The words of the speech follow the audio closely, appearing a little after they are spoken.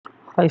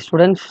Hi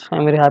students, I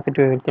am very happy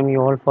to welcome you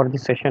all for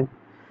this session.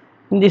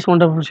 In this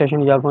wonderful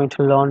session, you are going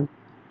to learn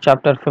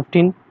chapter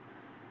 15,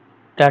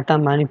 data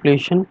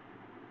manipulation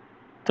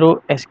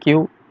through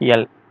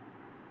SQL.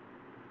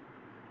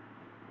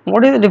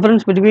 What is the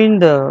difference between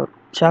the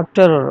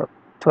chapter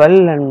 12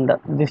 and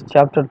this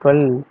chapter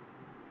 12?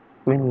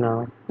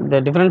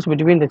 The difference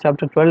between the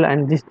chapter 12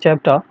 and this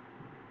chapter.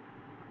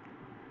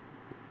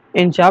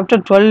 In chapter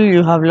 12,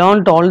 you have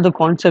learned all the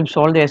concepts,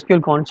 all the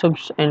SQL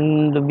concepts,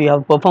 and we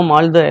have performed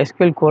all the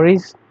SQL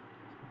queries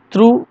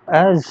through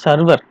a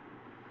server.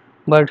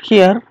 But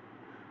here,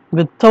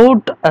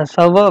 without a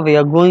server, we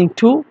are going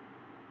to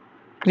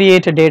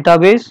create a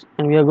database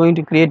and we are going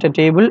to create a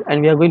table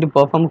and we are going to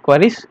perform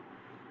queries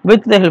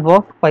with the help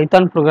of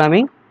Python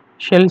programming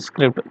shell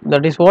script.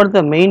 That is what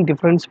the main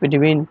difference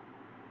between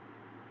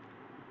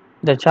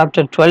the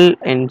chapter 12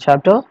 and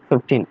chapter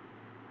 15.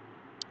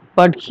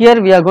 But here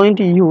we are going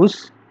to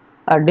use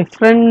a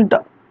different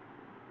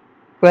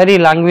query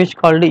language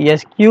called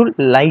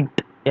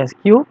SQLite.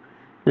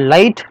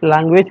 SQLite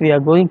language we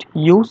are going to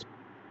use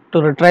to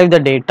retrieve the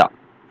data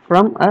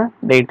from a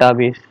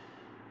database.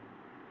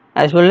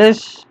 As well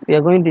as we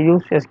are going to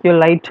use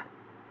SQLite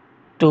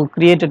to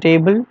create a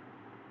table,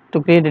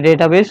 to create a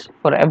database.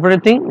 For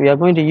everything we are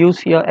going to use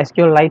here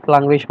SQLite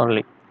language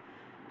only.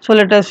 So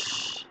let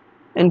us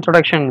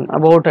introduction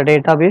about a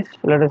database.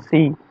 Let us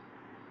see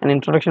an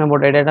introduction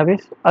about a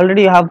database.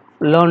 Already I have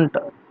learned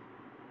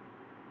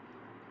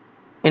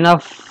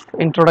enough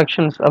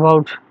introductions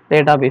about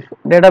database.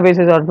 Database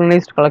is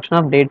organized collection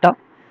of data.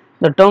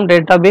 The term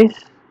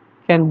database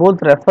can both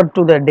refer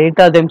to the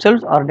data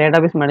themselves or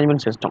database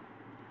management system.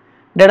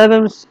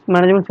 Database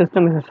management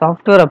system is a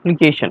software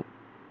application.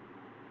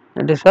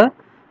 It is a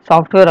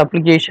software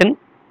application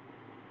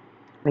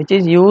which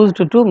is used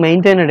to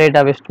maintain a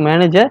database, to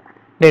manage a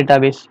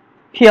database.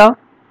 Here,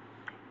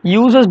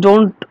 users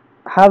don't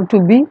have to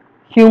be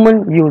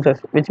human users,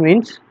 which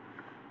means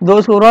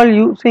those who are all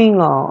using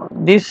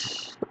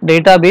this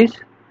database,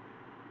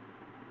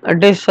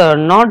 it is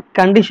not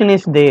condition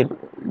is there.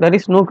 There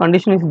is no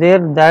condition is there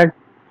that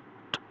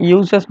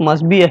users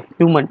must be a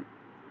human.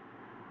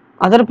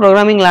 Other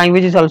programming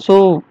languages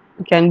also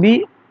can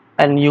be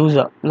an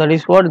user. That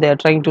is what they are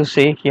trying to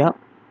say here.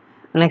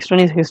 Next one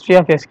is history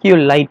of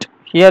SQLite.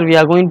 Here we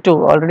are going to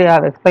already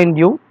have explained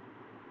you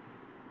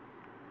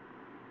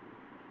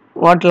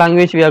what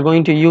language we are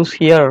going to use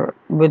here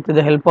with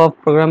the help of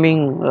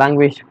programming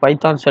language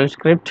Python shell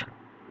script.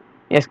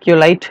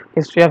 SQLite,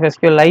 history of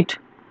SQLite.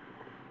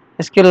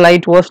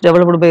 SQLite was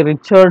developed by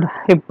Richard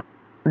Hip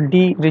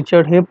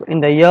in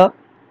the year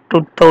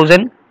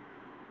 2000.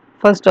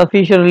 First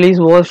official release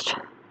was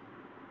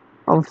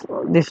of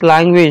this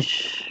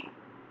language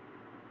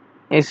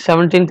is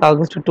 17th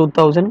August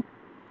 2000.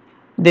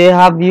 They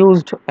have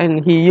used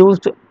and he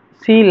used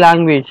C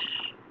language.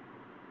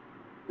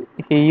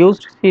 He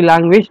used C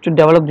language to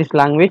develop this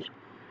language,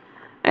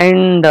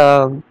 and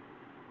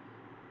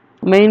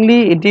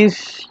mainly it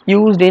is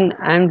used in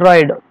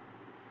Android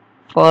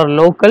for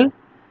local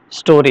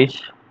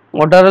storage.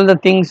 What are all the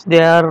things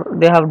they have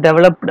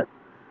developed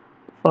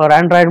for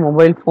Android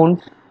mobile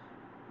phones?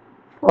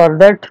 For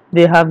that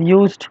they have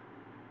used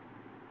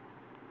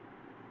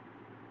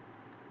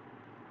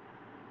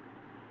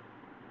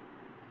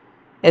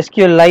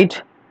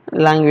SQLite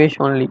language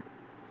only,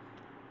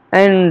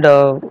 and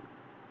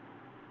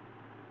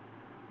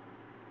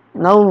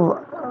now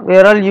we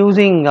are all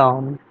using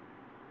the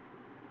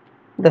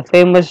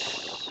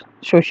famous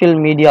social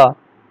media,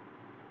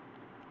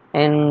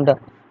 and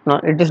no,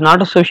 it is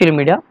not a social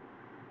media,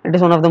 it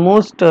is one of the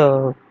most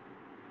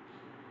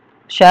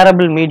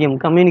shareable medium,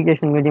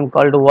 communication medium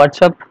called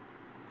WhatsApp.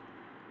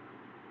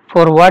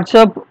 For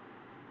WhatsApp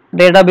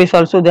database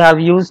also they have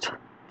used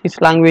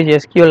this language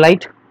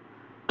SQLite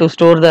to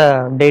store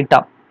the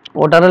data.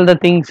 What are all the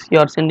things you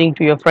are sending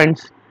to your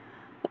friends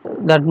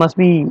that must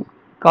be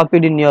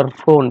copied in your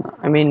phone,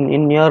 I mean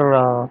in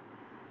your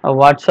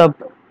WhatsApp,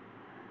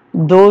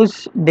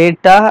 those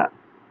data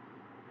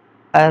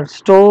are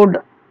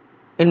stored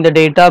in the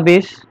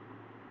database.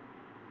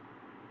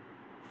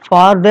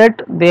 For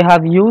that they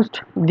have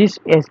used this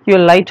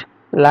SQLite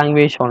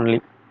language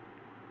only.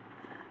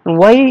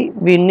 Why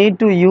we need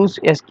to use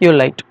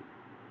SQLite?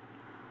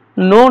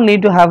 No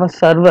need to have a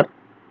server.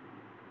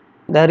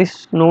 There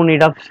is no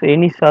need of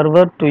any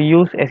server to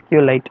use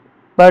SQLite,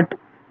 but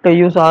to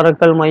use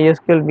Oracle,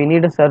 MySQL we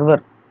need a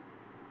server.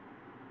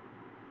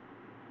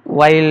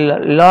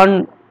 While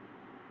learn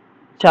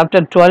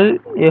chapter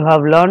 12, you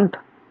have learned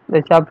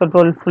the chapter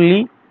 12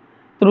 fully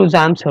through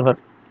XAMPP server,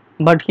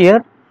 but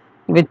here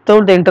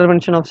without the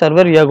intervention of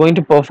server we are going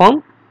to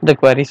perform the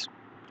queries.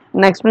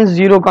 Next one is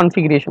zero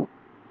configuration.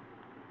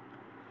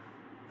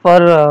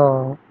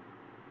 For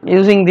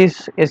using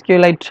this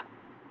SQLite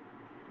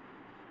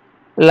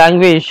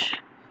language,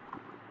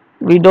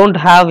 we don't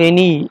have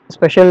any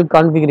special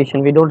configuration,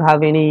 we don't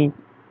have any,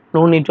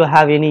 no need to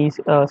have any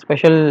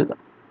special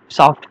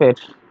software.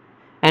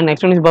 And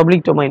next one is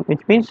public domain,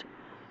 which means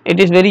it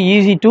is very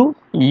easy to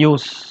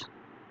use.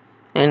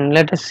 And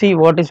let us see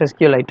what is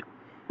SQLite.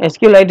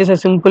 SQLite is a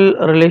simple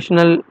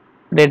relational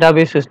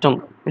database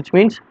system, which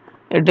means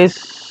it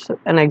is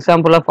an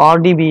example of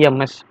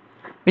RDBMS,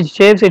 which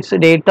saves its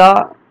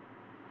data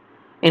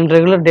in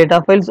regular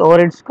data files or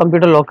its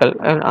computer local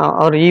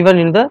or even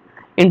in the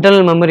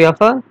internal memory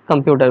of a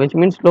computer, which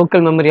means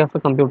local memory of a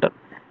computer.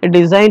 It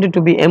is designed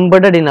to be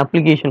embedded in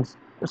applications,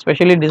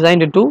 especially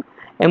designed to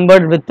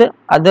embed with the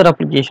other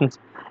applications.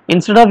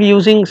 Instead of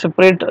using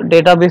separate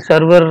database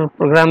server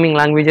programming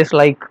languages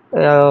like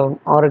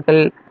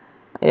Oracle,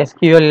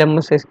 SQL,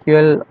 MS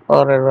SQL,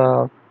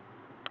 or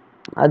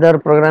other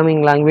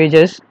programming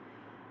languages,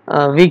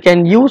 we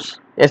can use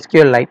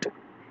SQLite.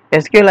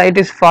 SQLite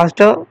is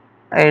faster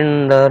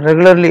and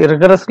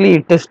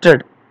rigorously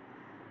tested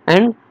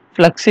and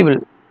flexible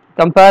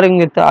comparing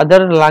with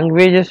other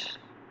languages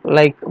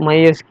like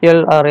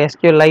MySQL or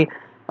SQLite,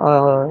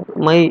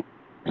 my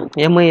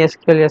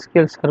MySQL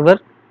SQL Server.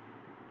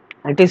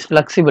 It is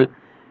flexible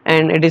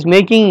and it is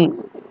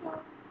making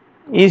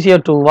easier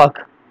to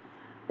work.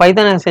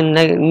 Python has a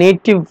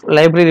native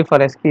library for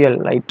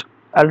SQLite.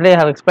 Already I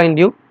have explained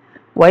you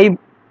why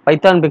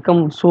Python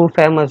become so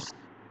famous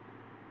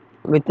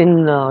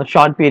within a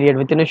short period.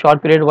 Within a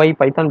short period, why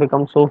Python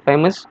becomes so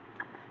famous?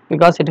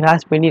 Because it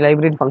has many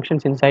library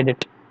functions inside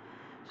it.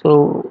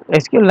 So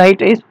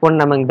SQLite is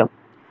one among them.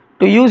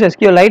 To use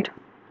SQLite,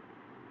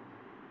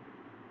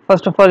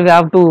 first of all we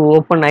have to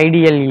open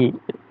IDLE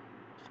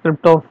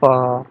script of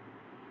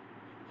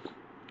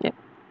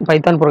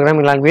Python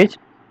programming language.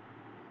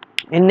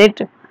 In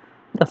it,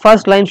 the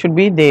first line should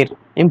be there,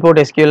 import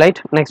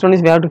SQLite. Next one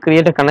is we have to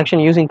create a connection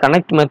using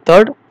connect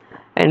method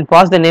and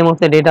pass the name of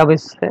the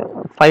database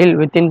file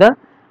within the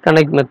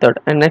connect method.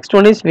 And next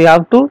one is we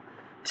have to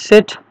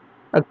set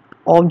an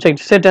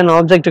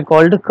object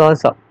called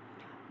cursor,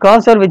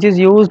 which is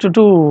used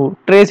to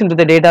trace into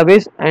the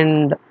database,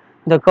 and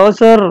the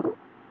cursor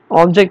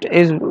object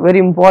is very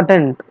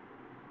important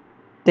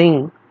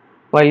thing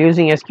while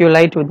using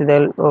SQLite with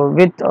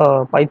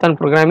Python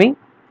programming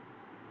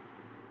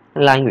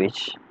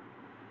language.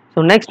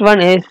 So next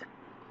one is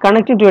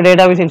connecting to a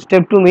database in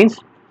step 2 means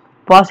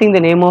passing the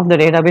name of the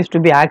database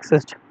to be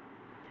accessed.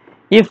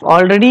 If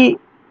already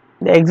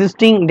the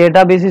existing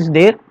database is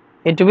there,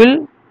 it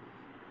will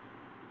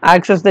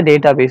access the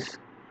database.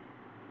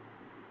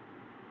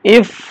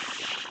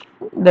 If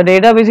the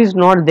database is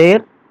not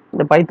there,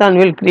 the Python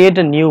will create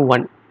a new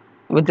one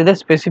with the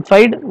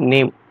specified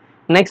name.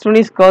 Next one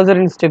is cursor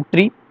in step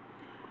 3,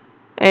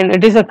 and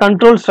it is a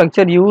control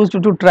structure used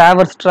to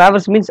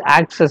traverse means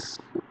access.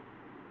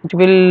 It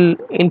will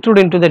intrude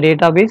into the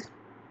database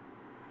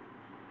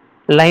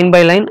line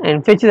by line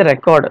and fetch the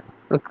record.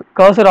 The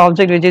cursor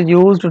object which is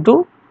used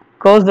to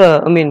fetch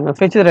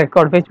the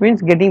record. Fetch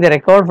means getting the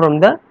record from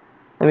the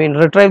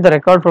retrieve the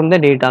record from the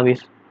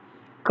database.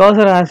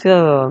 Cursor has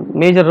a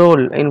major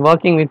role in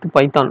working with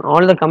Python.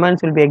 All the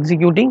commands will be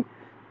executing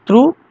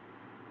through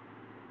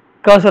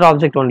cursor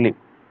object only.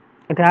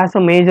 It has a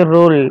major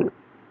role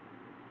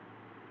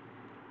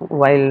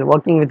while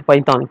working with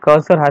Python.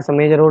 Cursor has a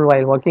major role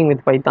while working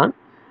with Python.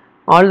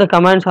 All the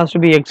commands has to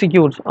be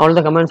executed. All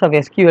the commands of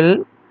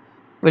SQL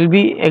will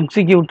be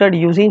executed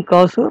using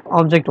cursor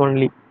object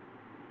only.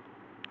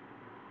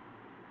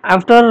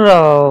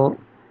 After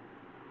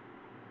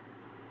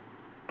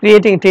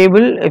creating a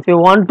table, if you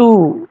want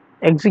to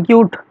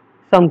execute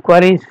some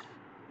queries,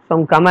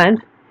 some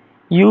commands,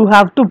 you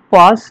have to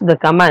pass the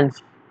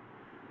commands.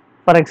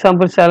 For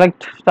example,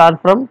 select star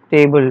from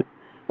table.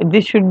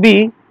 This should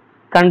be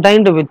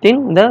contained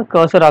within the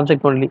cursor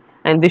object only,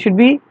 and this should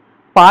be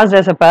passed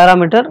as a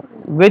parameter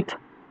with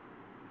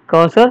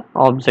cursor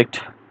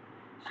object.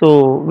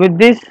 So with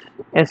this,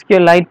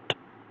 SQLite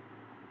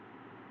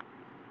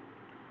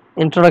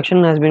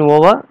introduction has been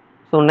over.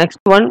 So next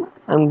one,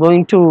 I'm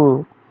going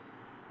to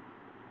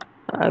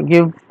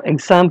give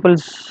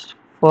examples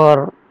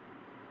for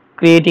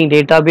creating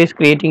database,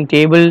 creating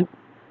table,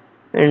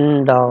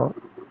 and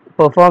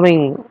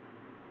performing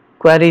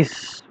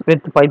queries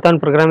with Python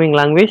programming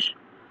language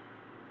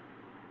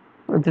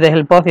with the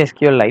help of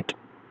SQLite.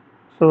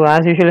 So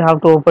as usual, you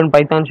have to open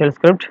Python shell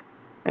script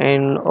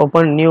and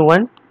open new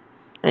one,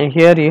 and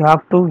here you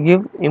have to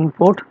give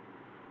import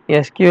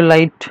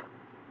SQLite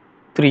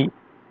 3,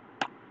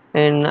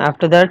 and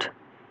after that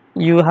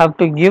you have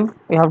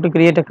to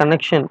create a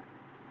connection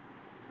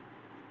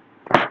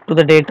to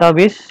the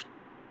database,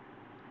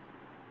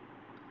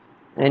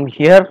 and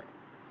here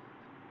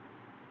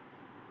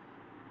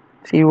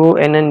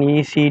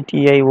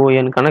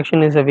CONNECTION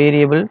connection is a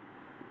variable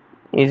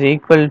is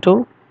equal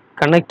to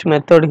connect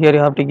method. Here you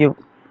have to give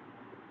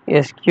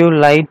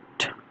SQLite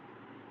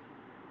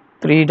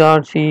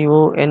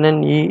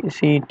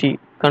 3.connect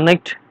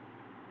connect,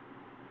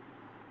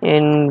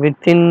 and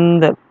within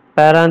the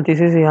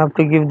parenthesis you have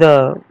to give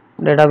the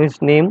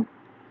database name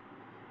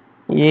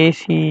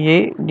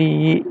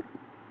ACADEMY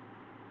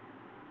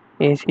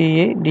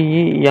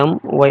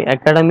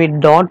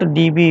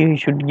academy.db. you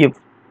should give.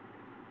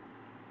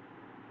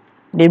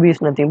 DB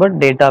is nothing but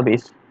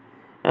database,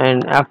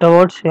 and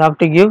afterwards you have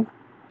to give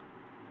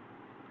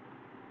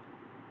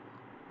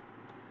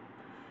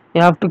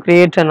you have to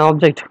create an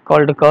object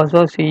called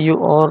cursor, cu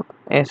or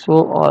so,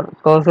 or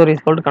cursor is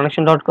called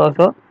connection dot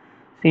cursor,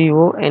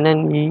 connection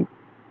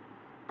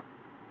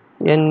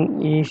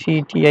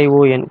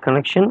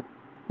connection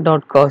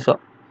dot cursor.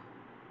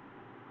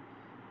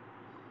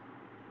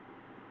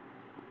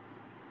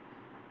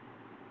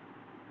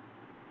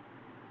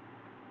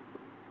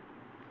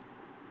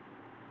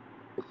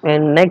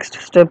 And next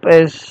step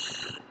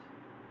is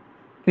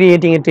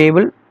creating a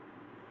table.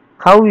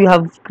 How we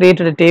have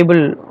created a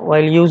table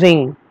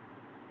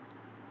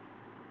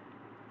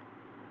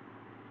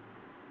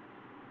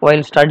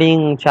while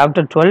studying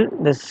chapter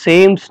 12, the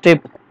same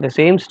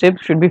step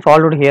should be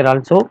followed here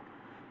also,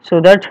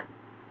 so that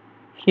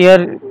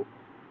here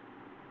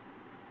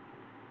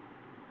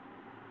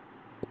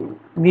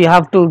we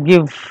have to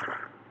give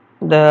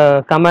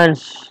the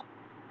commands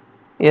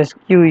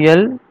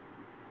SQL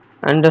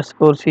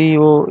underscore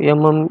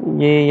command.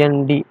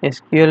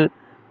 SQL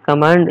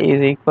command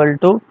is equal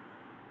to,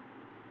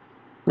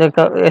 the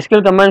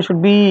SQL command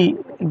should be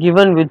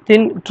given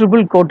within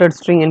triple quoted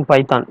string in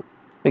Python,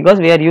 because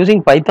we are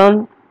using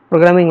Python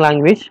programming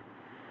language.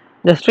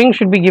 The string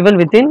should be given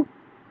within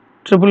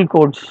triple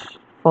quotes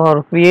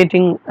for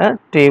creating a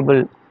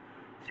table.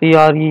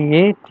 create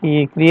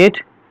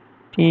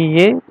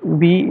table,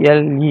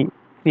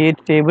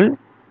 create table,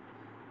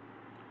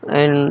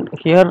 and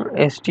here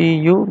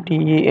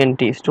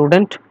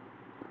student,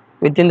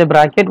 within the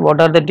bracket what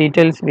are the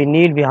details we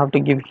need, we have to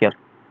give here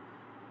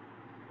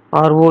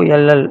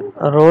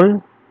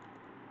roll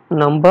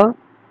number,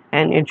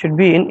 and it should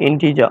be in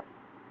integer,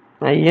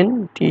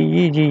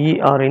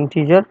 integer,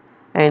 integer,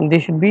 and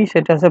this should be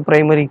set as a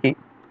primary key,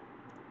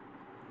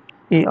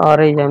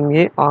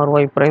 primary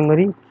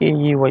primary key,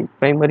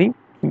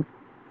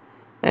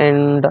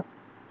 and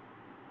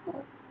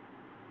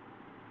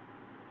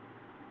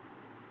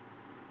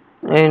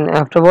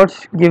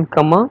afterwards give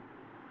comma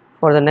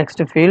for the next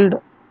field,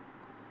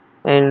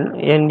 and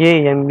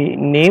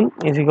name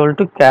is equal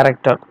to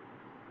character,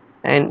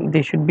 and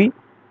this should be,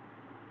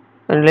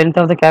 and length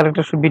of the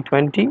character should be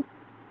 20.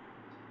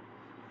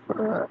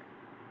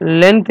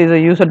 Length is a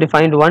user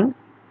defined one,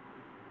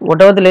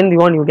 whatever the length you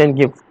want you can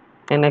give.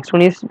 And next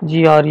one is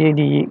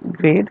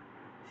grade,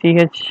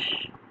 char,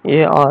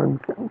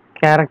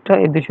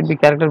 character. This should be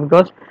character,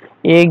 because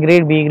A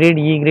grade, B grade,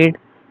 E grade,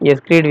 S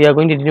grade we are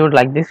going to denote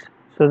like this,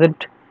 so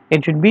that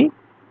it should be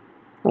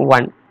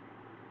 1.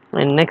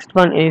 And next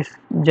one is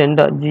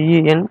gender,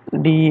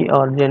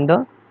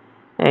 gender,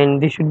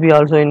 and this should be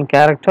also in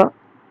character,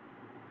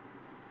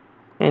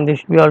 and this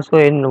should be also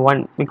in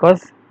 1,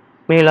 because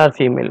male or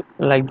female,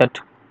 like that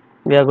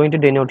we are going to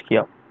denote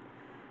here.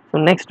 So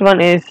next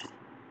one is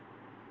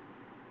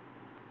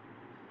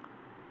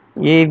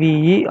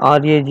AVE,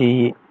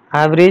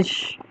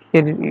 average.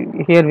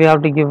 Here we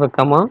have to give a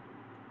comma,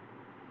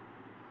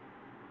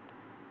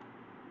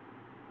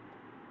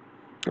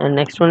 and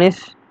next one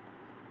is,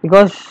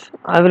 because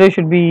average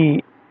should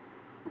be,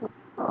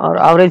 or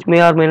average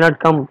may or may not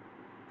come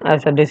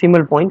as a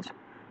decimal points,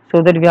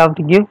 so that we have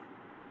to give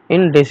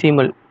in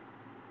decimal.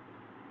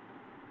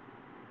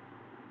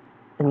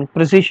 And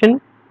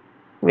precision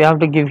we have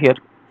to give here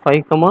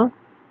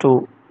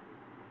 5,2.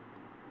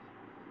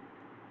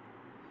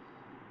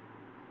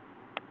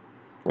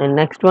 And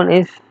next one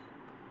is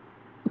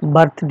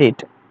birth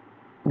date,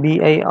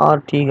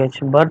 birth,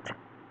 birth,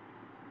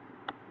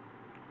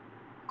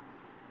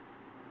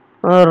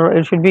 or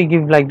it should be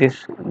give like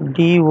this,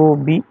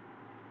 DOB,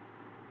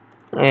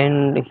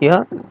 and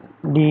here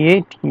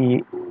DATE.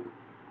 Here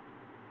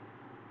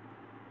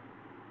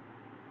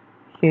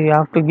you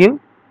have to give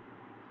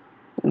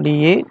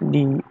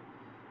DAD.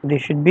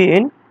 This should be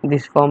in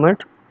this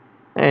format,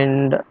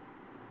 and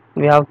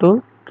we have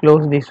to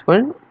close this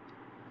one.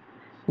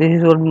 This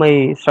is what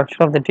my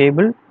structure of the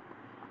table,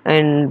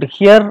 and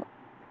here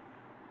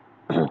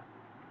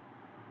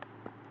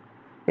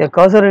a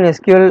cursor in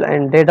SQL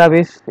and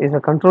database is a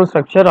control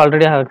structure,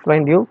 already I have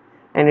explained you,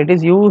 and it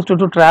is used to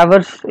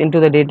traverse into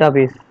the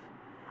database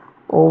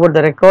over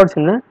the records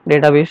in the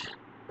database,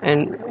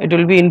 and it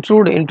will be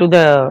intrude into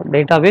the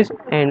database,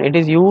 and it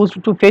is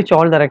used to fetch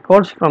all the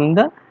records from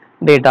the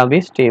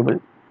database table.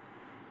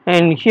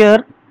 And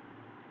here,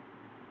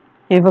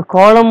 if a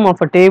column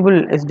of a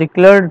table is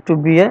declared to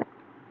be a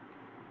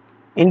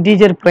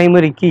integer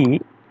primary key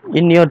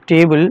in your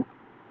table,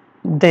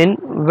 then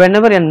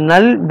whenever a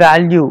null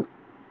value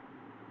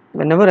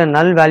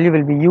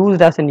will be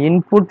used as an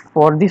input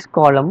for this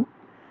column,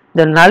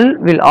 the null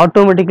will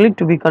automatically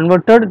to be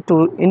converted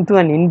into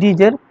an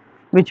integer,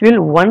 which will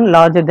 1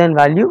 larger than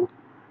value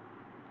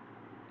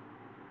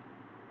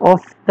of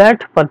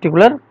that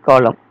particular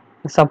column.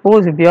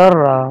 Suppose if you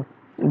are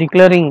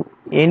declaring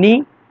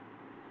any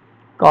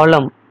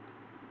column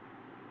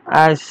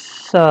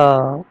as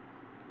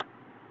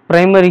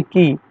primary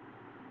key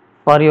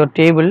for your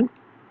table,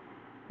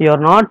 you are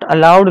not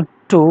allowed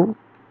to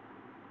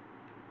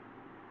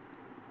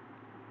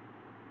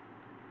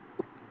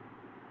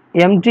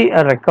empty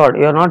a record.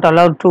 You are not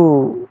allowed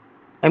to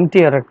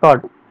empty a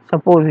record.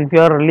 Suppose if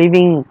you are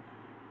leaving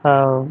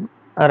a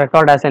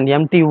record as an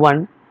empty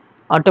one,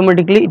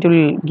 automatically it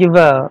will give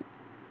a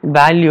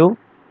value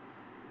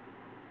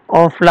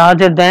of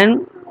larger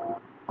than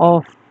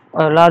of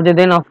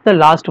the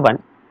last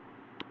one.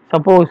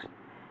 Suppose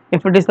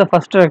if it is the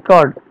first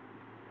record,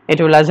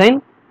 it will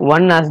assign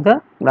 1 as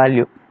the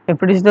value.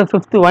 If it is the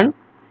fifth one,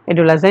 it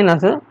will assign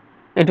as a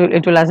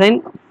it will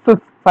assign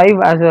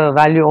 5 as a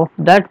value of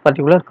that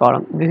particular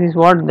column. This is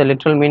what the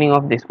literal meaning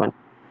of this one.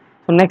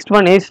 So next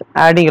one is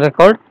adding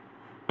record.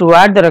 To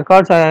add the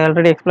records, I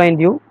already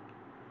explained you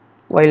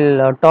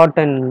while taught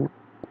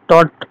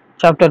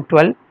chapter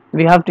 12.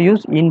 We have to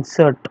use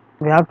insert.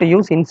 We have to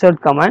use insert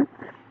command.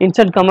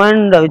 Insert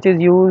command which is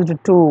used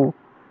to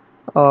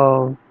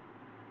uh,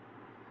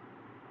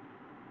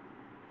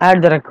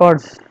 add the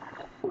records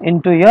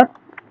into your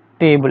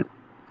table.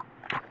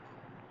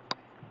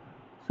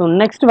 So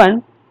next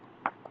one,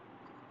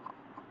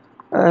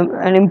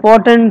 an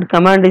important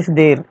command is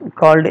there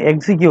called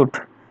execute.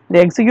 The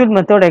execute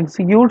method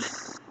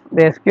executes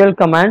the SQL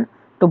command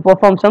to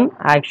perform some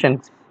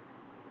actions.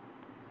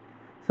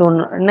 So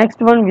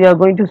next one we are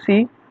going to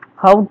see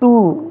how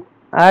to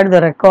add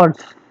the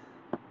records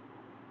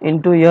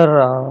into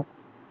your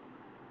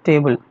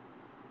table.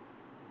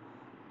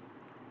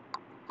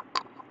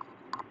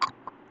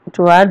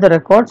 To add the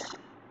records,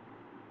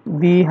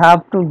 we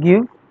have to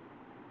give,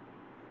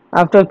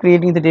 after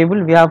creating the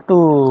table, we have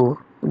to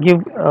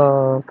give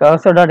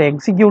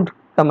cursor.execute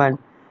command,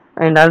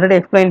 and already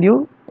explained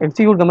you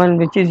execute command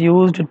which is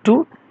used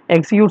to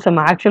execute some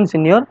actions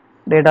in your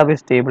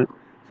database table.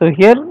 So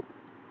here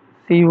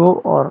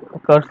co or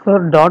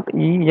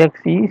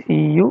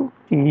cursor.execute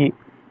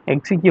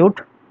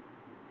execute.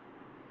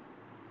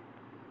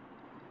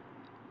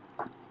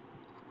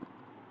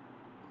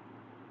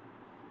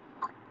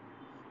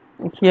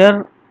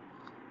 Here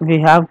we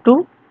have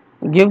to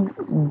give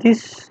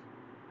this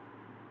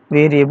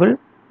variable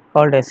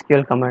called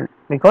SQL command,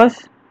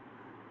 because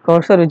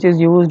cursor which is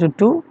used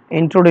to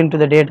intrude into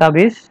the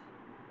database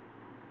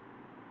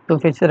to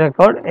fetch the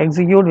record,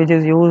 execute which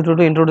is used to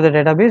intrude the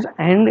database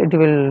and it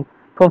will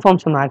perform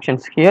some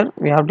actions. Here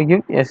we have to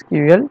give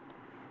SQL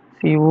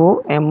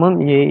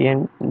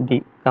command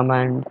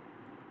command.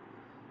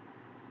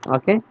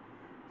 Okay,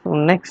 so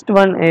next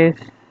one is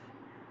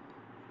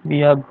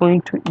we are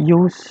going to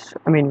use,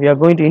 we are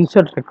going to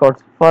insert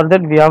records. For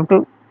that we have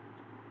to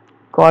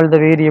call the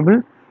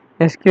variable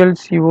SQL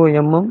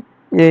command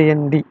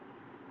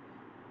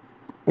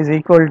is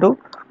equal to,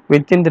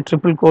 within the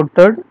triple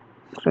quoted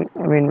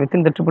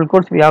within the triple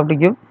quotes we have to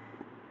give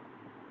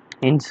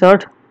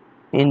insert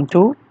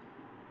into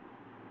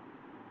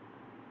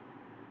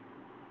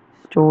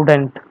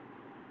student.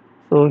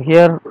 So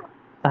here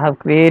I have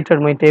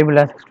created my table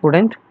as a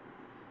student.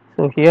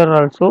 So here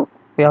also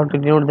we have to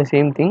denote the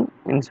same thing,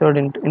 insert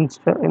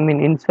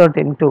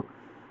into,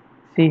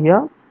 see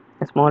here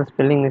a small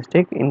spelling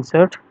mistake,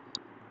 insert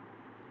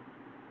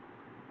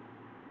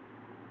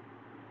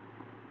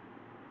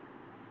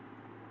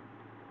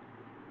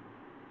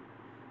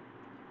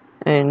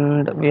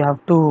and we have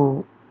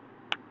to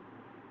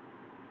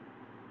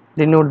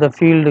denote the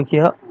field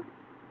here,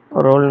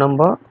 roll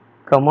number,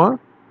 comma,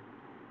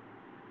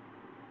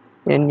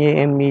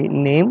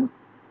 name,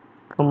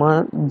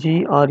 comma,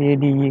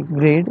 grade,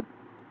 grade,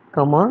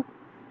 comma,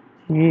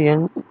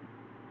 gende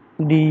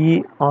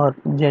or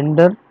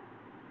gender,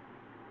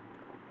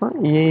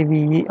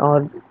 ave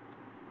or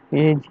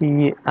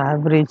age,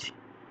 average,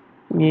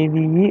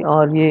 ave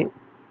or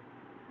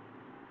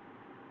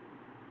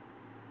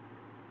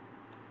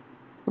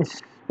a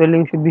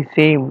spelling should be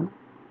same,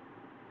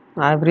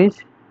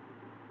 average,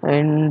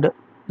 and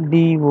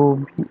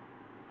DOB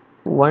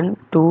 1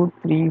 2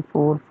 3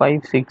 4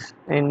 5 6,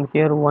 and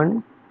here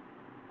 1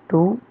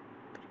 2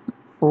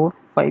 4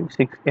 5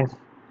 6. Yes.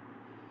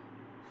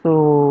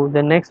 So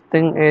the next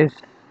thing is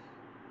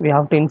we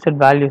have to insert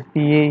values,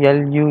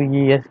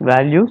 values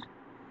values,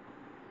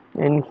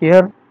 and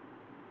here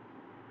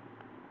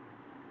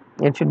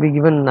it should be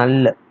given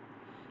null.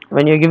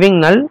 When you're giving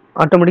null,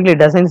 automatically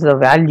it assigns the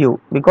value,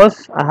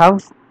 because I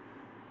have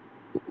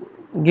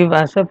give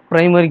as a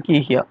primary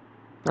key here.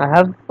 I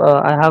have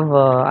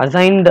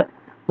assigned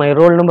my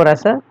roll number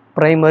as a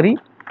primary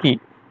key,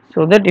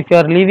 so that if you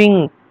are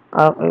leaving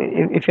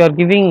if you are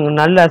giving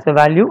null as a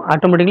value,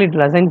 automatically it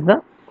will assigns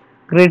the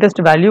greatest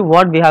value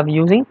what we have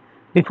using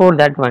before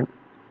that one.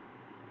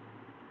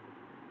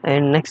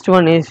 And next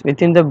one is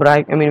within the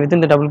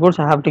within the double quotes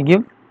I have to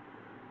give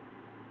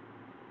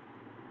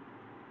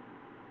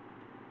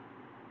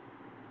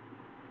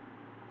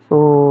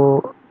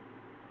so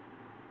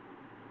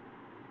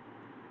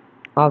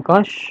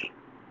Akash,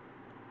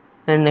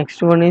 and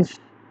next one is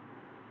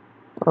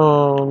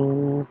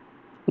um,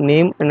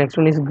 name, and next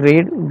one is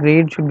grade.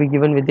 Grade should be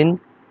given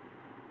within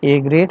A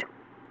grade.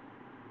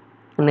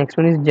 And next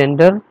one is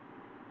gender,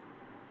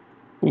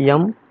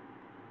 M,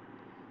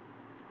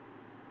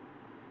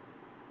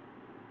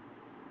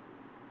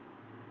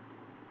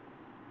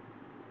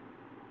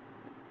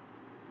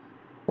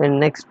 and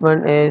next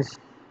one is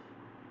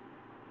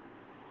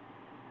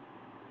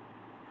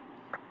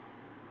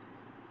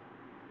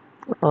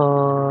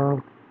uh,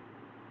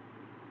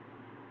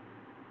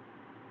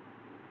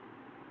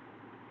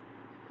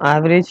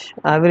 average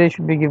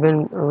should be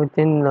given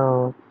within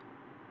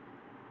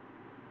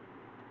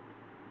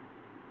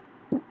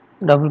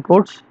double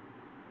quotes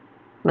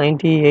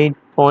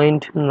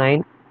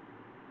 98.9,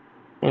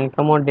 and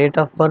come on, date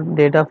of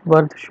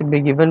birth should be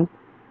given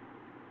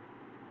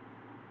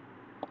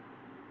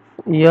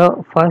year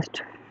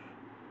first,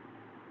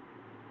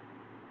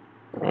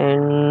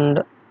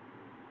 and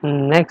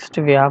next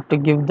we have to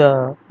give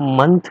the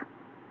month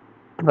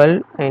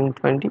 12 and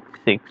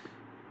 26.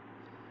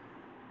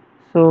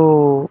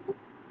 So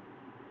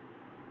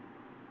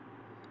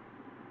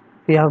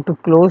we have to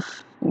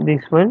close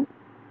this one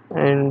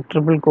and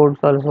triple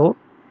quotes also,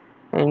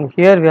 and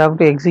here we have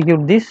to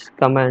execute this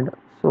command.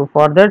 So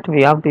for that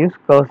we have to use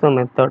cursor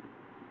method,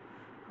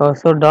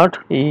 cursor dot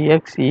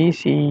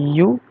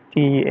execute,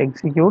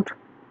 execute,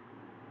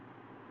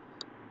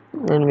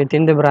 and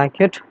within the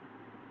bracket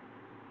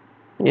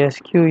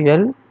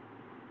SQL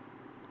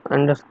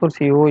underscore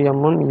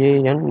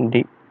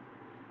command.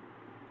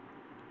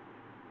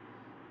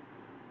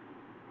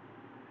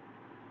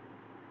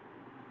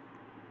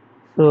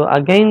 So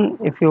again,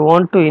 if you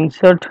want to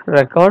insert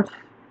records,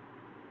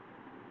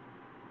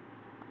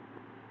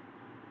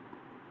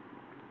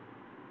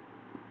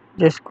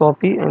 just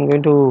copy. I'm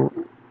going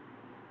to,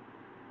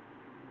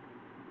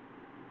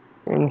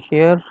 and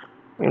here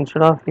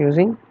instead of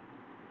using,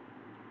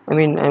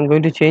 I'm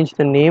going to change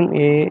the name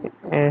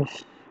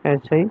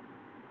ASHI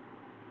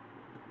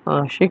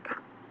Ashik.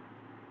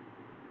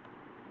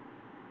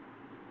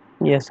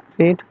 Yes,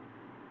 great.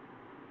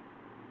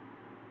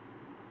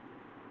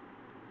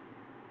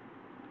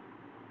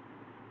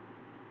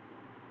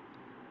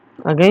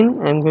 Again,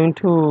 I'm going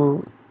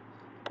to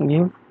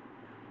give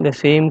the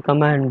same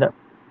command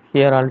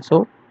here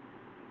also,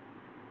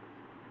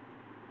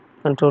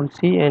 Control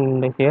C,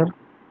 and here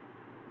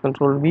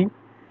Control V,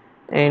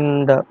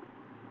 and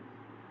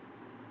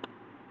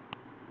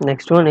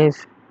next one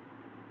is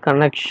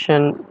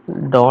connection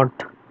dot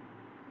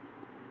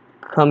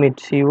commit,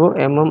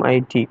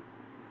 commit.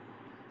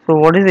 So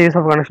what is the use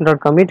of connection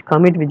dot commit?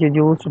 Commit which is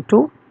used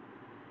to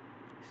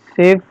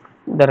save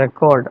the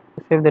record,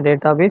 save the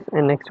database,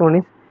 and next one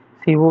is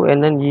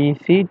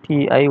connection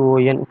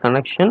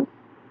connection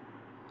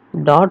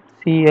dot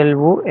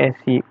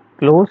close,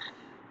 close,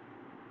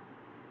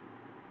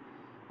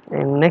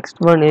 and next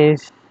one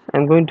is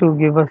I'm going to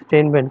give a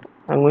statement.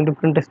 I'm going to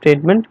print a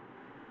statement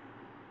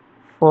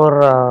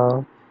for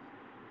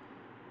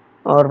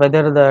or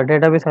whether the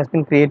database has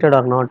been created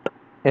or not.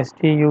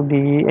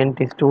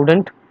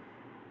 student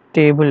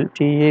table,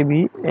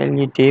 table,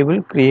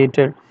 table,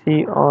 created,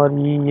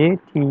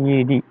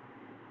 created,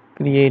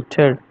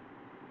 created.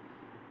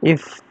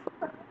 If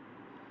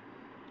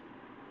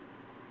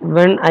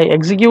when I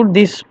execute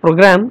this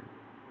program,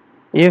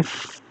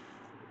 if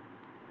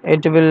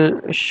it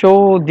will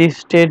show this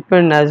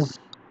statement as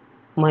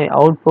my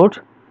output,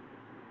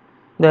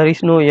 there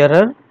is no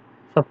error.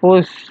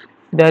 Suppose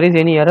there is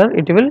any error,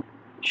 it will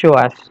show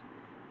as.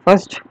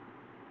 First,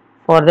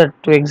 for that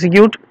to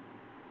execute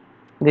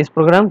this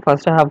program,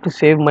 first I have to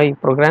save my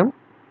program,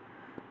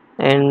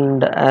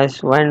 and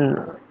as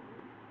one,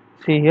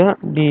 see here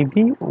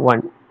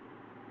db1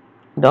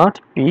 dot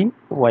py,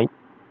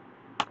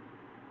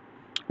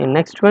 and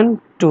next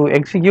one to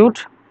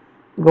execute,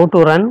 go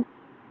to run.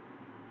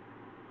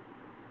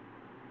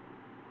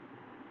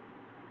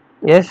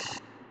 Yes,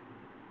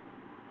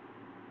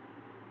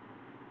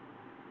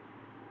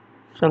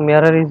 some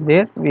error is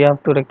there, we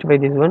have to rectify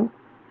this one.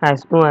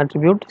 Has no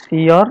attribute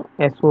cr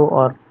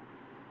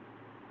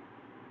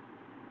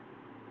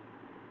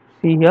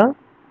see here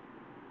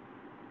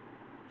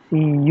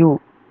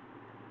cu,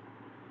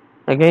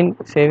 again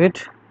save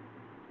it.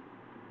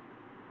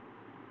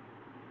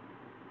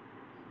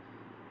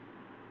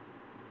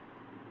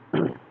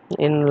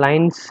 In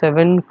line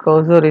 7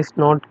 cursor is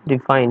not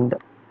defined,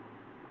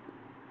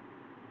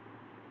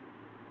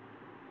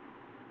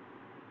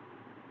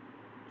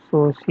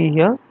 so see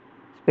here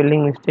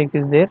spelling mistake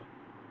is there.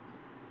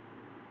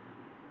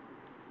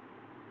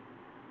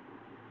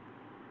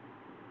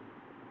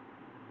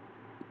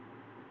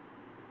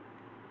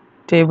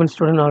 Table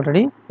student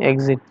already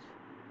exits.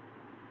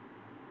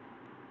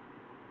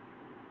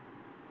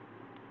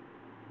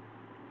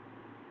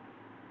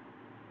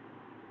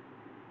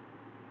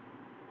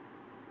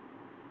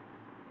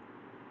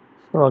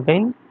 So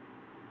again,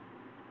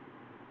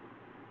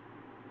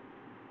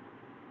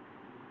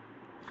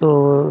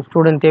 so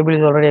student table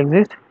is already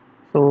exist,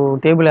 so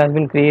table has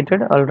been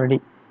created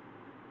already.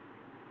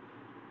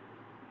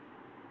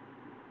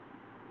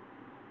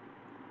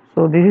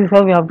 So this is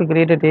how we have to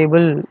create a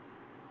table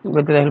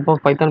with the help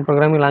of Python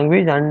programming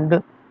language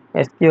and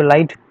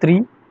SQLite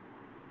 3.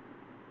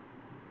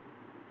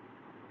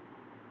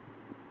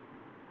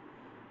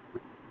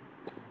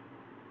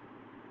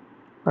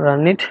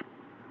 Run it,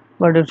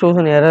 but it shows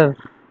an error.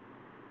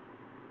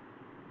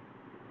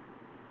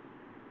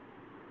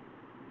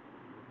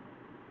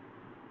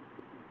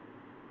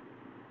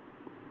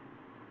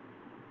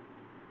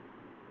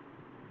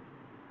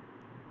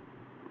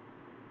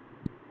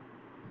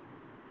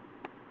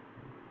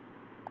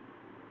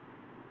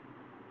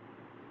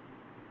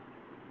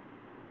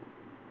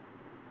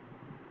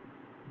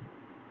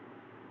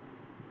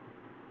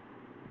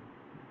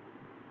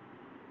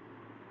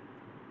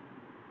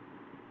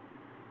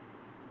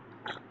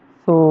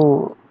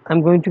 So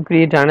I'm going to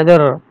create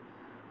another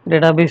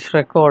database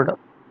record,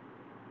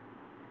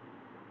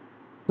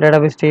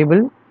 database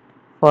table.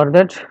 For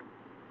that,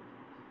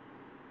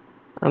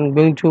 I'm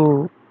going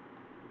to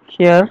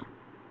here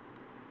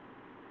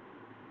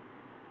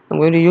I'm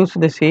going to use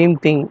the same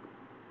thing.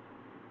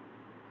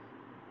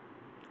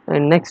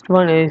 And next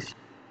one is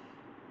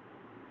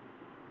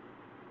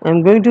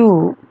I'm going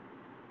to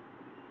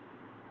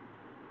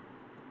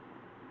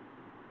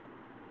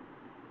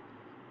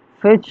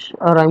fetch,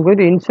 or I'm going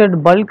to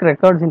insert bulk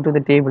records into the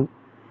table.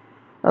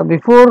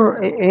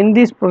 Before in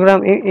this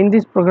program,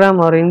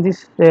 or in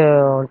this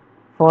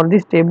for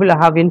this table, I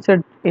have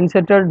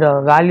inserted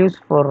values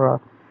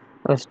for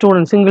a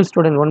student, single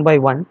student, one by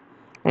one,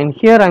 and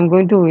here I'm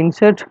going to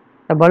insert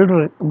a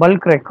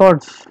bulk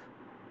records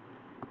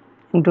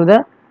into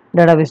the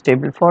database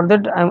table. For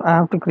that, I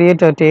have to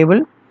create a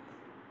table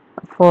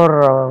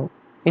for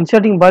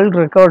inserting bulk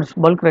records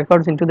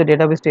into the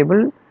database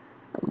table.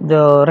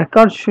 The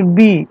records should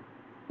be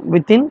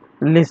within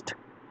list.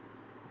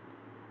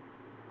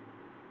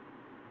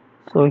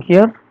 So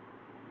here,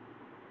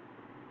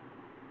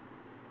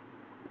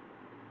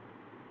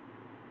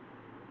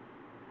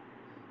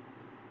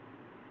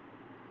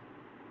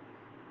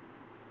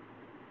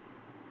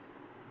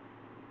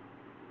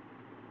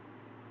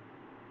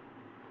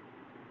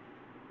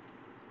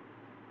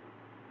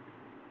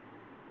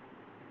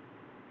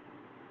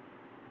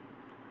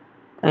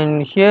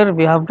 and here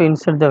we have to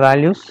insert the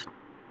values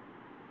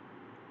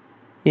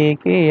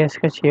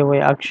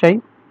AKSHAY Akshay,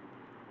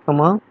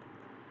 comma,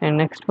 and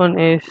next one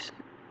is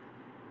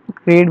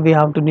grade. We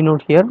have to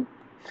denote here.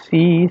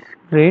 C is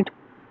grade,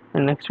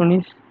 and next one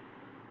is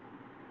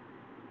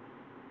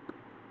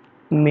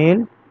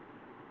male,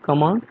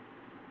 comma,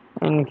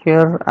 and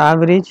here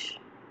average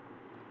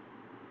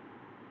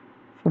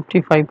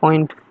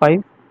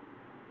 55.5,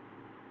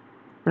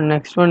 and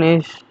next one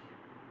is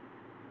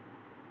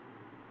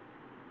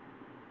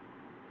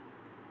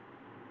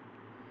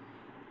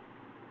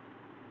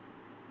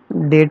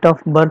date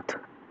of birth,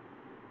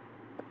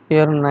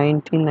 here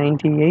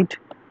 1998,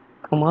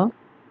 comma,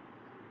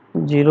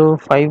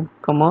 05,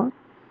 comma,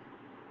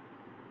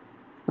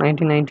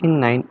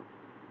 1999,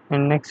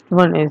 and next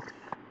one is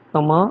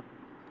comma,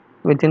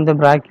 within the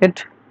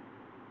bracket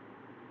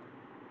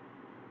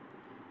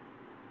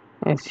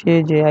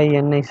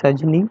SAJINI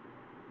Sajni,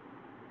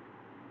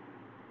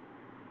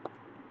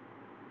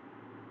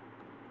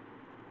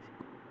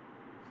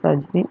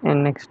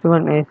 and next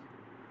one is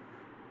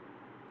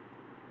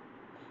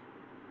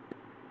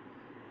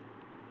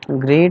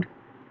grade,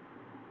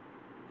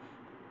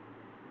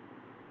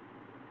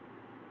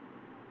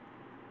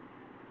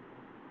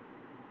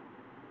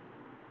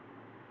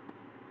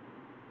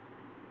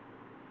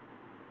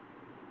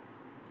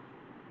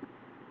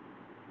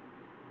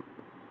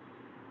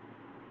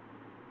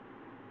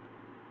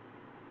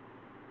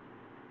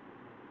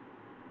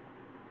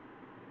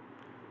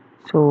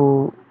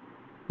 so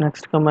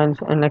next commands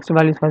and next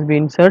values has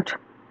been insert,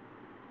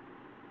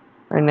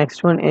 and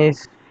next one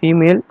is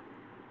female,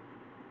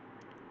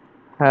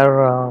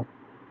 her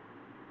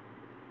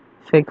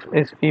sex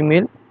is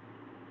female,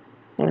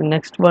 and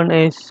next one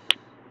is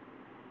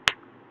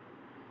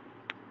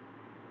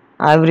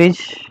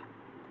average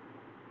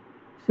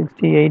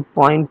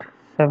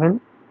 68.7,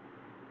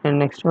 and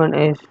next one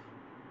is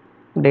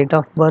date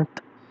of birth.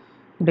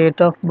 Date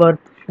of birth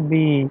should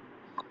be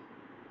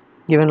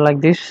given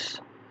like this,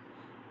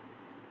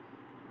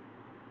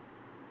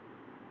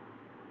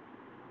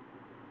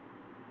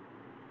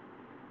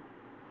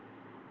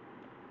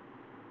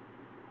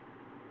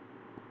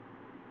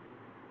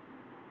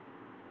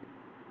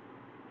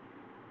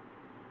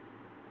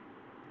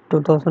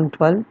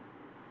 2012,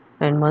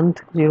 and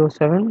month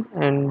 07,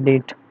 and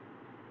date.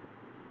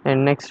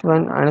 And next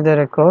one another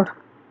record,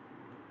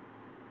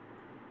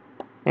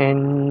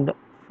 and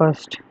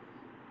first,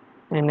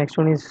 and next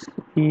one is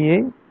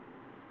PARUN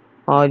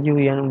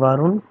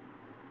Varun,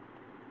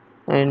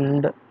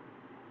 and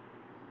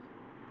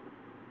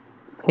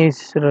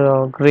his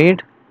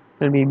grade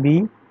will be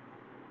B,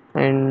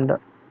 and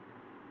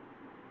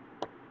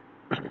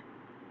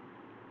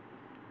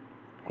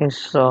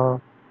his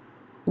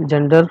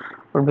gender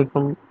will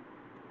become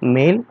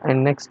male,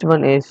 and next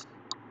one is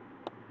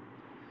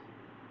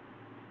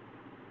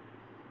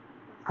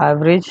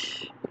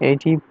average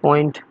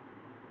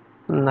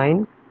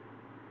 80.9,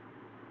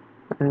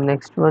 and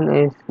next one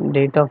is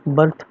date of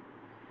birth.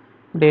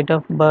 Date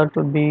of birth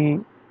would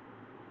be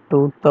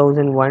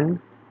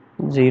 2001,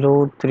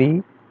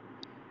 03,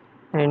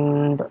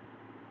 and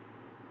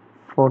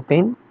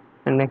 14,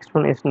 and next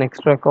one is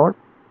next record,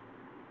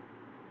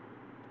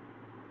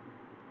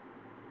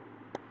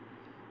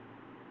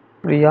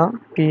 Priya,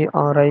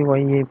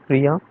 PRIYA,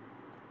 Priya,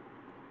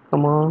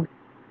 comma,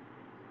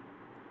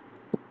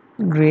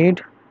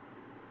 grade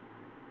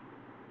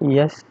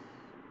yes,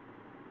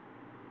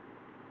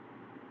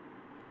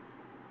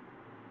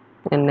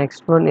 and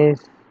next one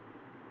is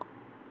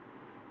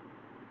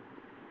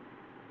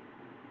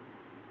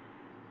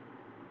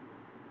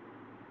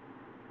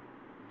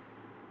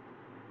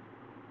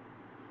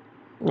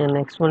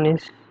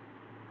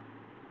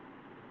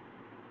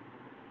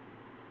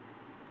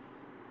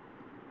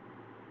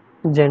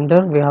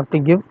gender we have to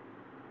give,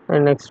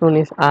 and next one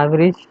is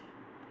average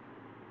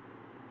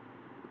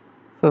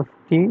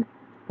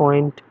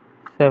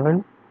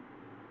 50.7,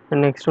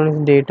 and next one is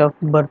date of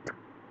birth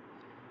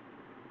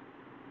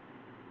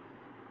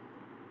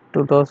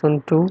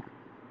 2002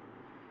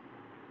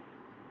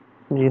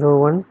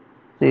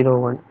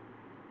 0101,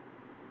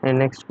 and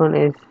next one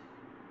is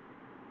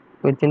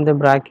within the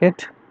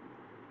bracket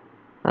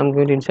I'm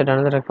going to insert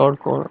another record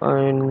code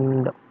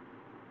and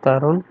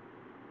Tarun,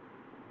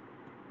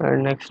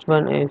 and next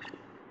one is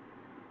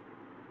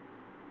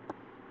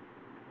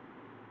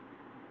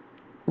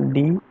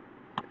D,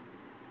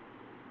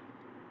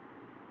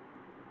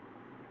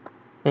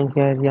 and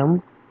here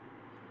M,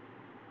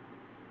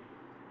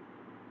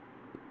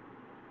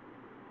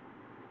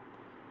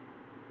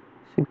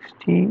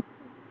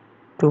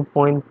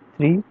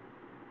 62.3,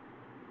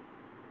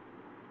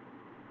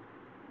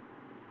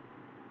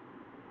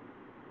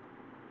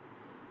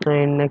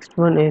 and next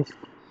one is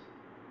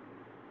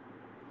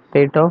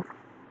date of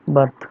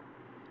birth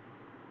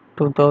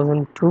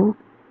 2002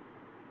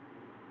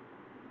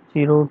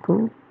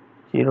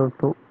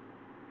 0202,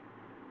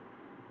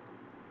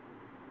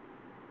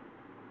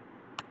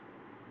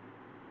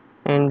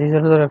 and these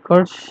are the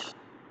records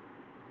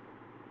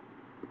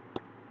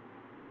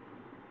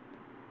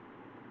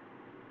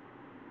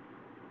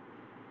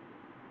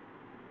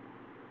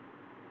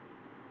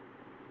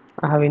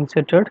I have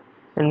inserted.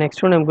 And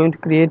next one I'm going to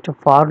create a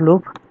for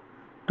loop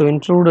to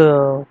intrude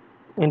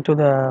into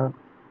the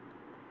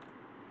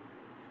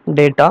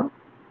data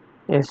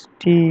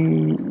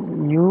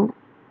student,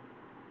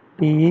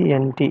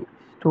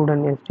 student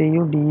student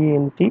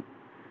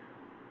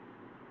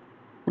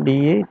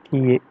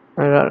data.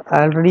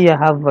 Already I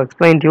have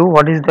explained to you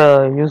what is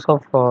the use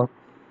of for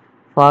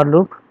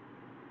loop.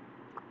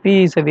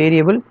 P is a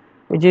variable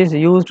which is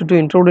used to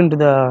intrude into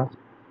the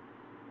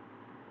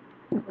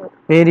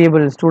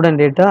variable student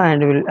data,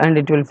 and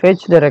it will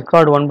fetch the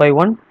record one by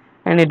one,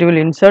 and it will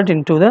insert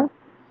into the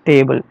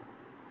table.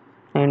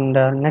 And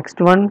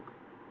next one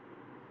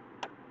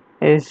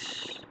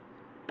is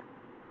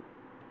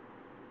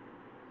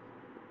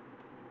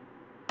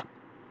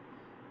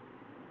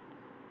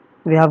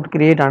we have to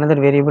create another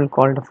variable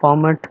called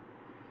format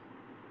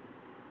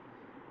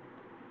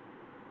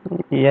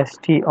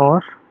str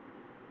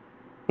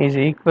is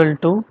equal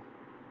to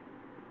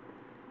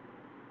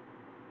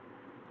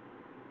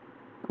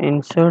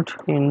insert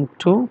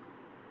into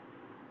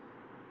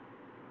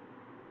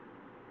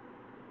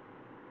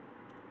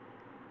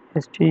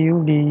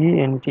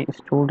student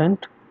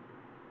student,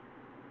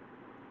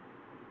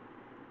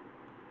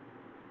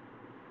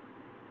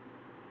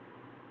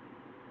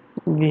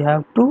 we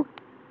have to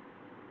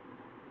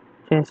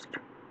just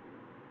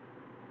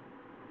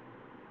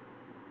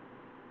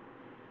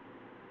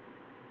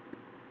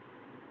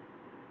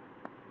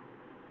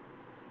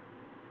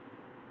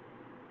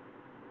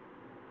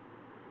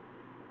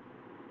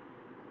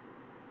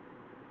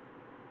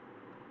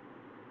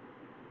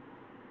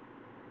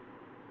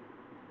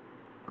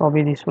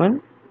copy this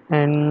one,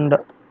 and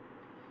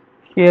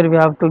here we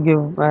have to give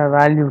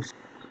values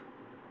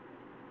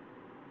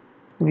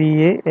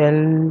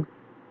values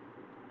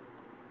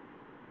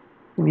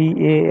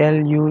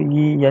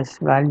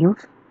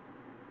values,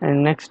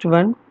 and next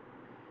one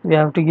we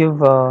have to give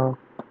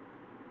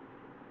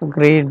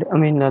grade,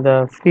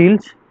 the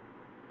fields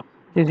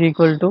is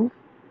equal to,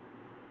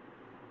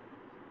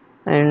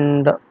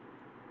 and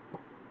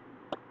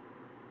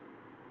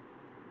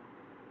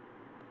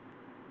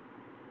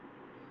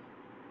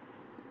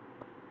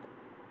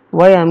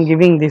why I am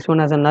giving this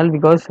one as a null,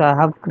 because I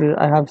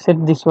have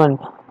set this one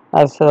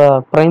as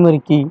a primary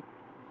key.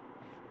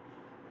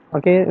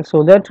 Okay,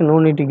 so that no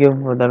need to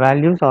give the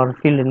values or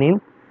field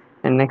name.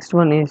 And next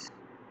one is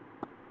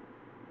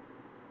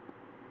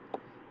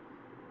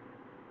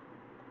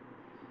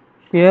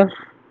here,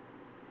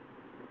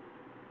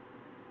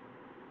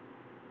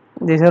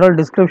 these are all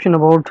description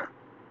about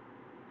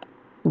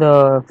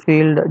the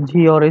field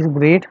gr is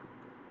grade,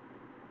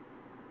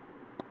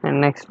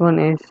 and next one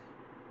is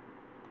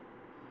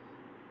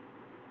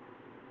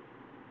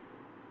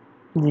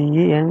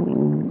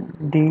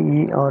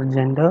gende or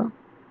gender,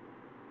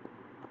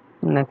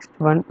 next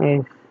one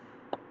is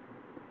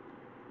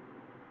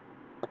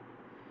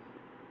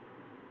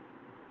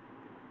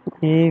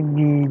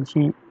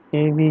avg,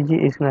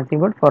 avg is nothing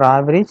but for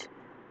average,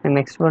 and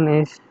next one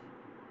is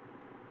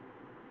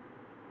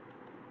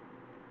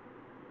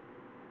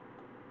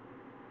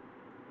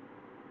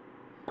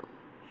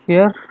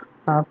here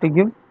I have to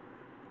give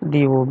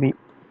dob.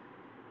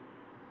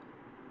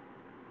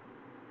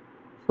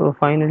 So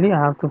finally I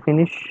have to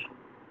finish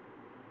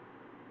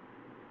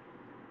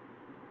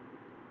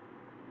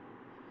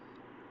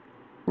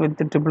with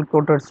the triple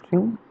quoted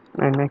string,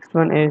 and next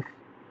one is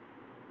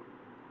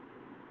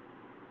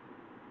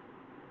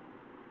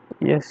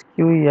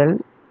SQL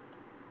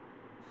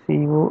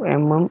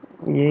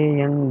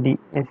command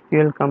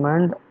SQL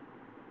command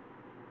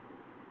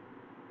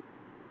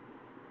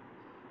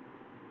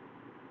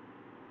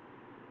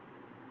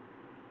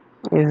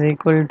is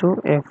equal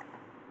to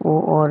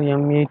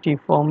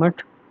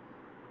FORMAT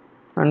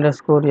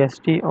underscore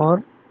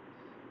str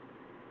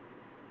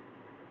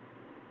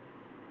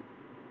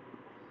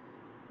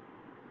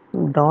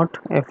dot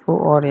fo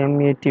or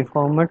mat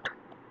format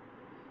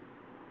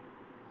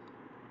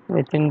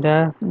within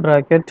the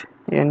bracket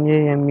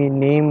name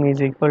name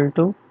is equal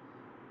to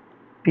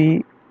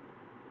p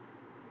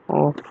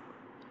of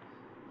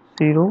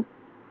 0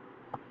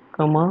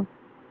 comma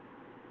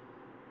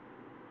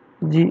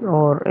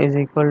gr is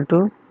equal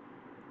to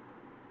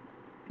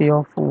p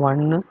of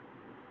 1,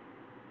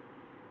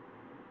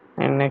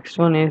 and next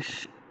one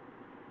is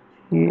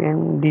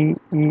gende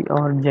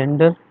or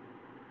gender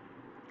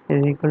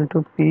is equal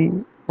to p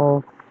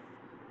of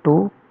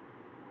 2.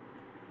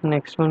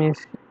 Next one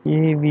is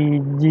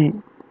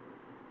avg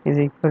is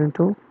equal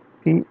to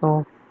p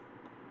of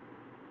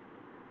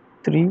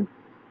 3,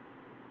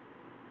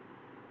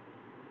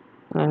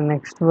 and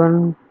next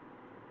one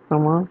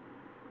comma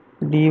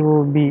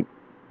dob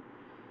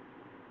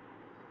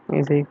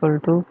is equal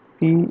to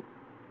p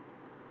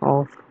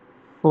of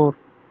 4.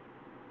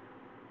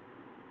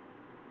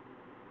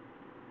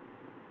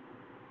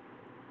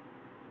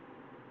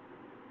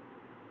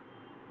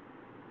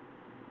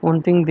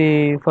 One thing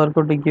they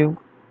forgot to give,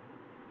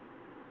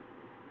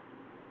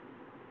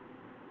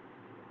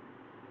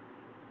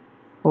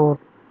 for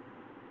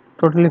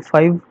totally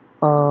 5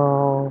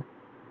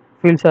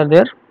 fields are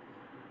there,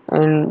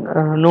 and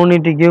no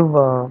need to give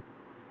roll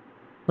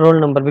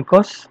number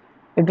because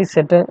it is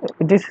set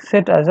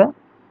as a,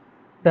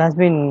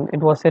 it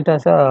was set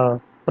as a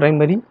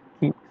primary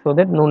key, so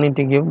that no need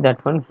to give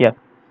that one here.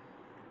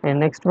 And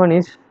next one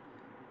is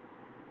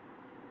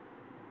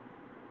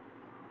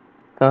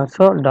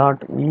cursor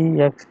dot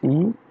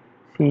execute,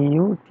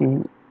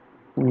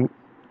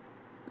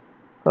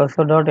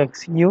 cursor dot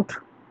execute,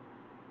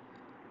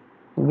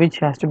 which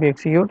has to be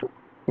execute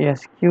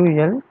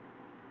sql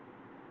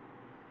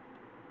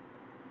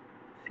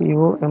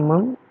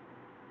command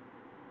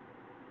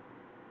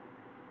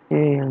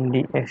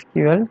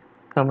sql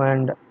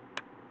command.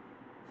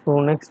 So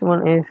next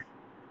one is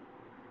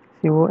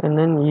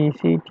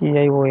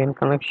connection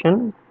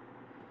connection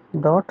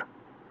dot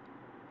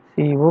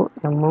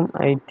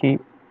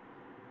commit.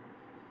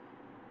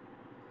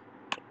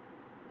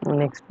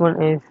 Next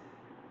one is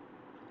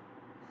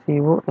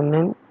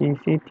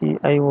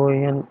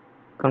connection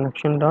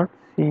connection dot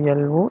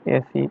close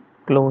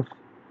close.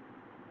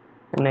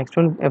 And next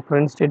one, a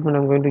print statement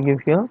I'm going to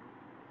give here.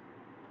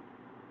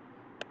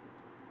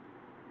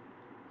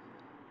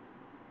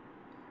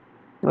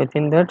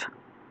 Within that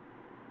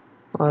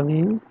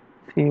records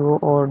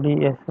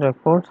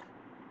records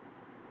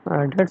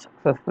added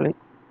successfully.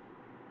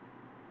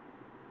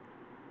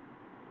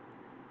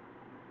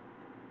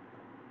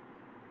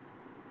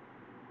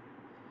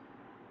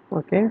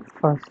 Okay,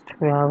 first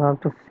we have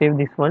to save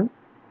this one,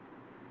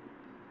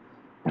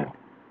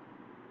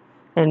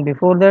 and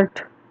before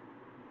that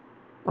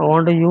I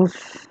want to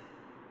use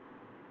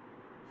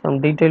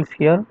some details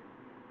here.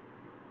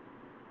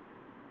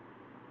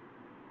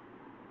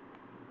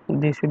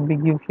 This should be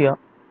give here.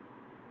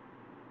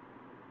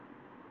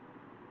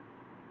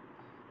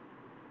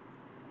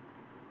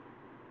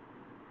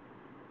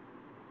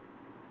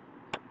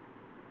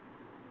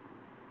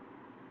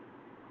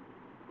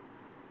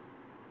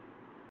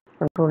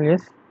 Control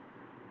S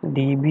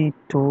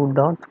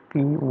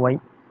db2.py.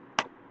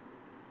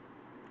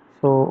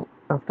 So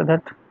after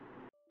that,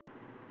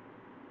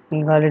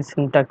 invalid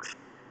syntax,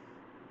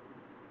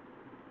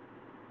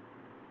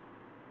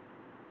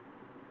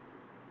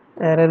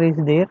 error is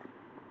there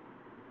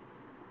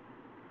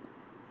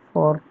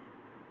for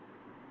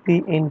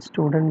p in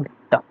student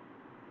data.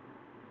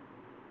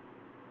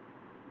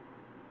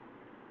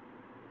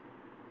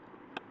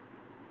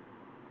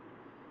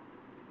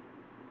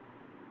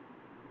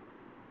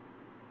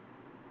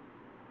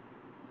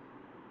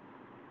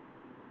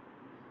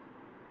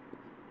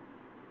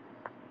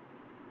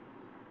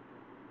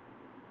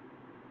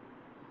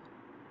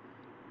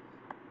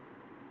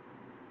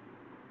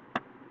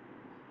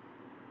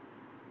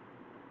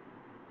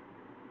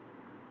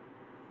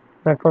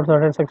 Records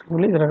added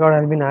successfully. The record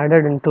has been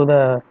added into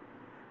the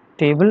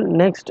table.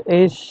 Next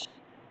is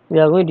we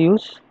are going to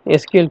use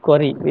SQL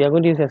query. We are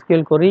going to use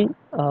SQL query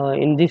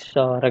in this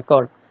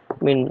record.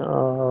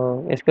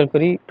 SQL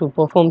query to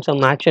perform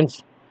some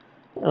actions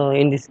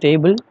in this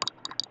table.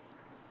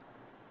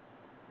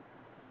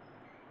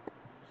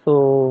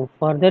 So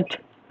for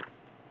that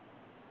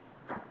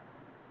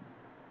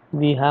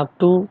we have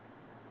to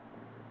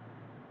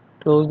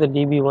close the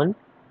db1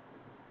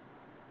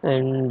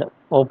 and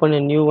open a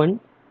new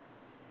one.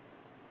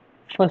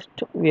 First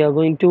we are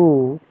going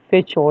to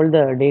fetch all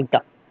the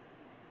data.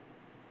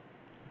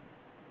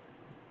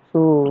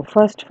 So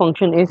first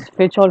function is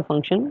fetch all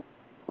function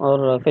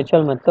or fetch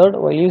all method.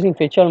 While using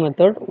fetch all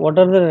method, what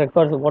are all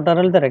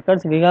the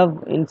records we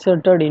have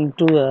inserted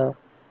into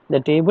the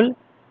table,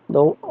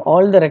 though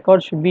all the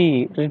records should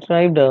be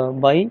retrieved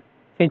by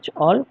fetch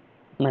all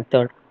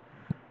method.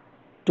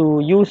 To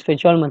use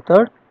fetch all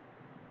method,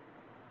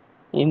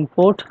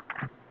 import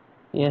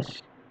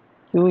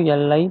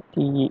SQLite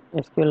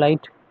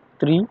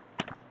 3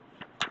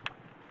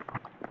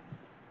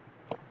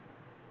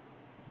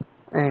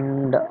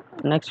 And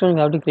next one,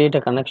 we have to create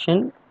a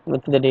connection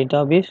with the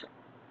database.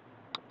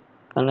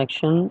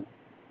 Connection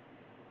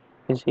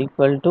is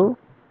equal to,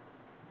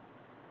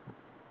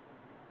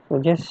 so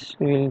just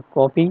we will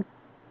copy,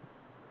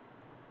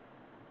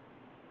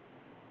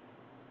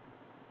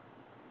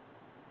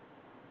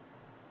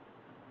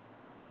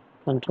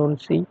 Control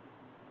C,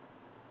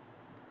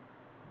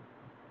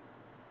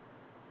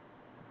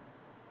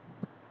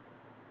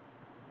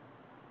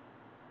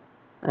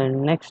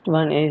 and next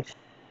one is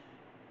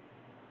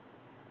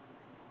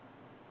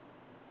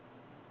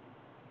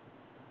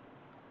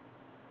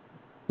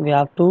we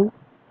have to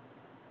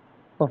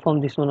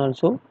perform this one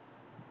also.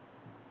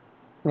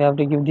 We have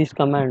to give this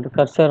command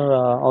cursor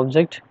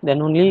object,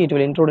 then only it will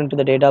intrude into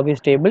the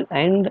database table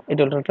and it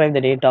will retrieve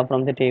the data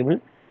from the table.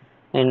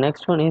 And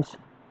next one is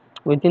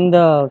within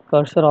the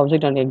cursor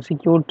object and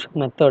execute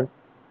method,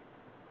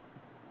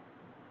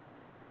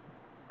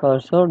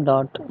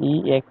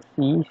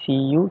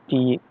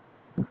 cursor.executa,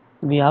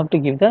 we have to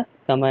give the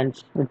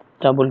commands with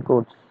double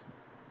quotes,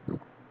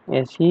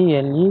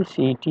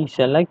 SELECT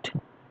select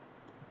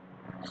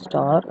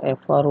star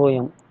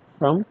from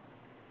from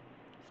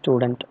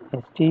student,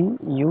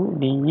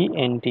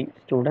 STUDENT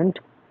student.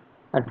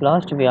 At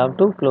last we have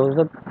to close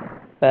the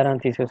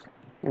parenthesis.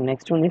 And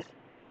next one is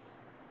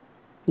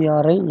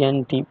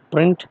print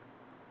print.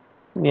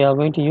 We are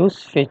going to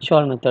use fetch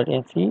all method,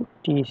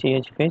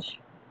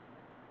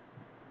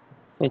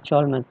 fetch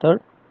all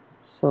method,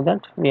 so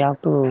that we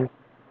have to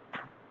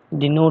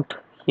denote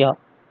here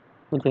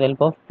with the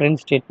help of print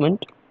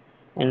statement.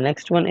 And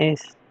next one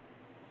is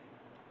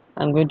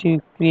I'm going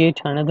to create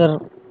another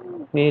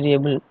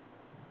variable.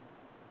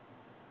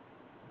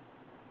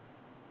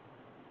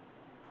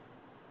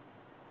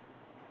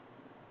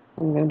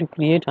 I'm going to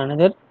create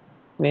another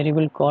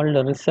variable called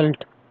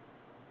result,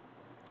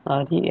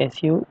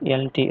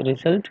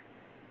 result,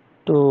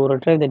 to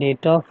retrieve the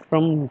data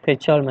from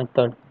fetch all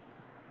method.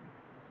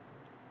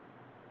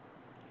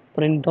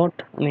 Print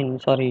dot,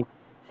 CURSO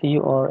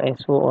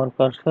or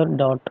cursor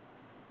dot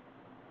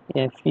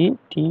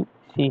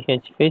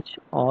fetch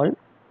all.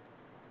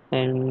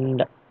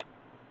 And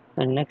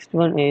next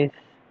one is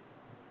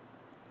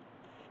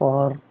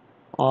for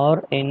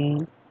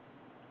RN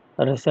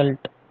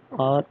result,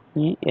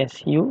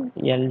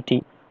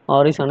 RESULT.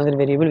 R is another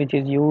variable which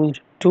is used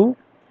to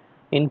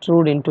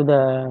intrude into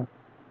the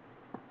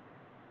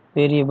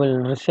variable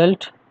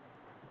result,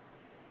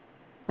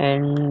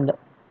 and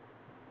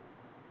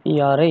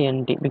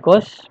PRINT,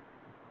 because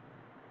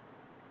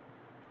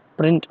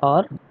print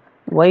R.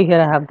 Why here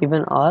I have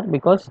given R?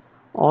 Because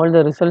all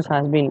the records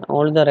has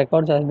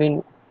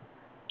been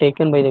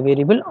taken by the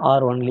variable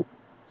R only.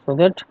 So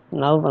that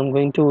now I'm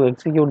going to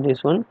execute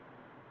this one.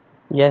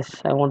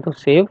 Yes, I want to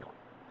save.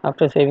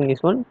 After saving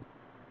this one,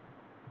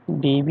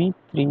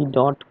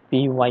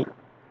 db3.py.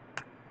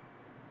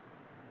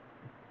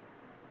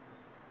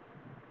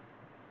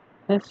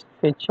 Yes,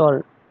 fetch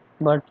all,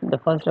 but the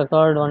first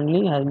record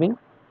only has been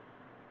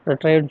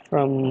retrieved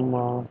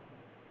from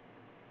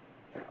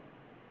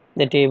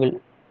the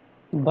table,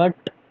 but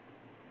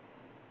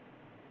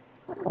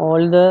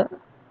all the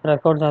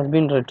records has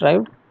been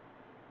retrieved.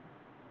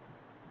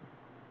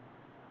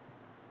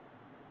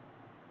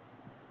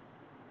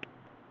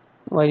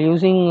 While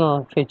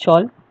using fetch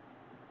all,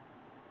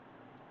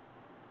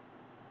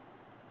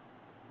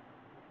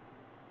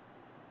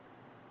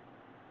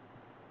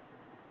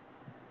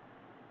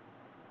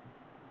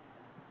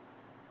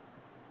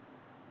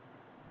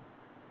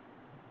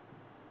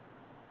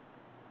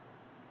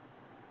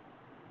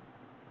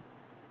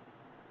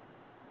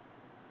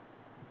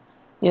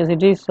 yes,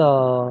 it is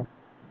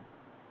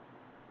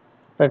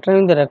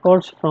retrieving the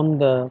records from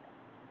the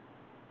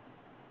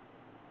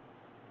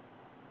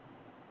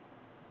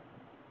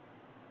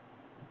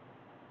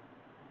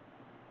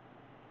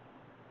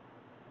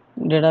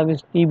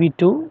database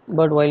db2,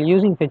 but while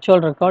using fetch all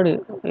record,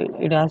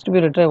 it has to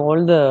be retrieve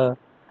all the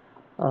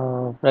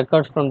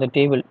records from the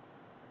table,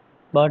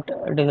 but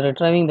it is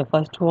retrieving the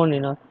first one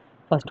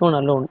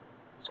alone.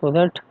 So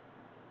that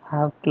I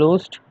have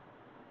closed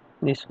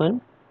this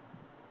one.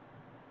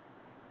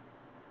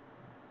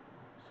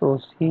 So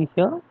see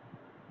here,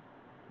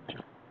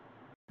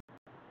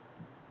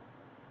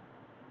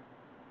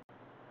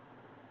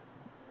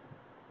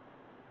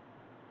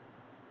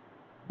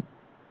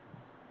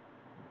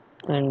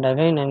 and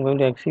again I'm going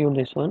to execute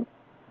this one.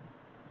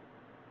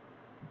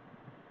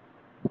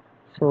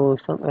 So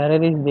some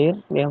error is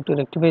there, we have to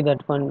rectify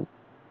that one.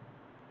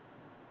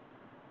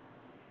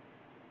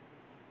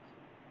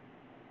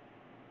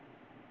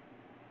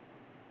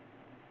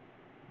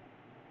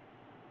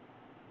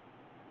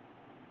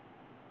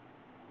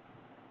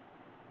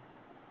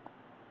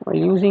 While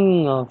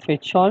using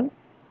fetch all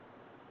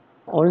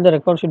the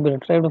records should be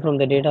retrieved from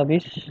the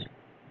database.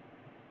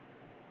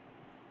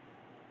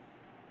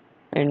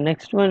 And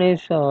next one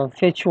is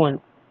fetch one.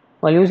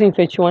 While using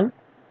fetch one,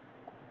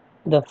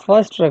 the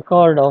first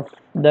record of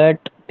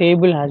that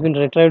table has been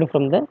retrieved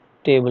from the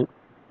table.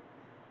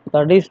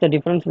 That is the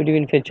difference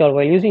between fetch all.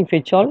 While using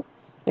fetch all,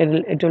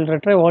 it will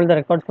retrieve all the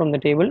records from the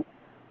table,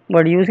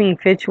 but using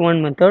fetch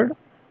one method,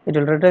 it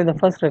will retrieve the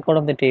first record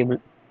of the table.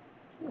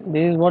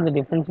 This is what the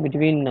difference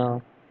between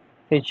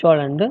fetch all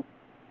and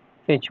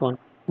fetch one.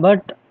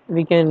 But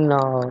we can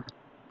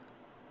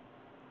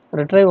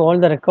retrieve all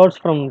the records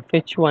from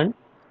fetch one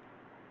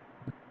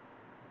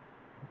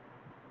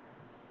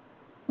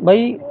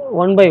by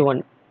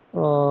one.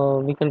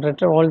 We can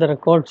retrieve all the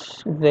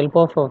records with the help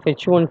of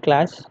fetch one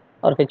class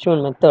or fetch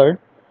one method,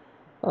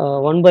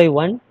 one by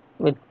one,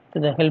 with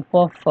the help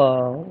of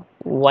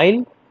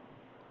while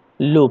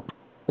loop.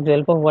 With the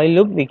help of while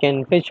loop, we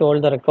can fetch all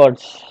the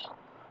records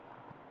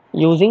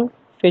using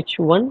fetch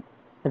one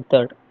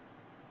method.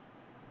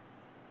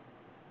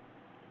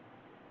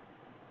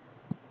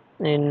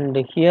 And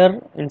here,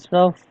 instead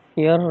of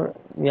here,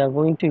 we are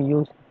going to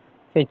use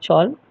fetch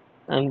all.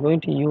 I am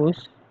going to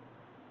use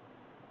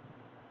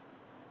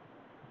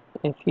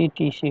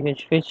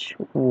fetch fetch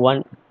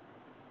one.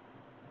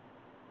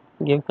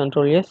 Give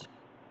control yes.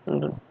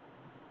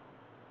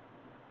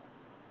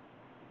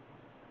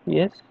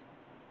 Yes,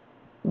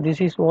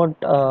 this is what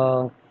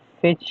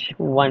fetch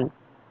one,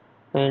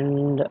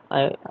 and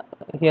I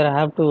here I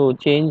have to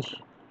change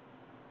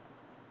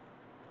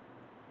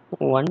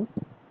one.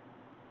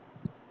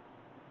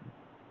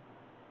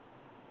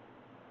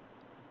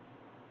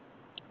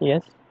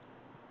 Yes,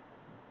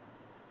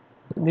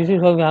 this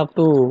is how we have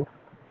to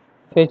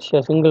fetch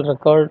a single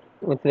record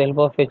with the help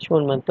of fetch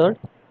one method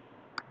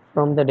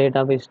from the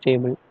database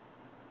table.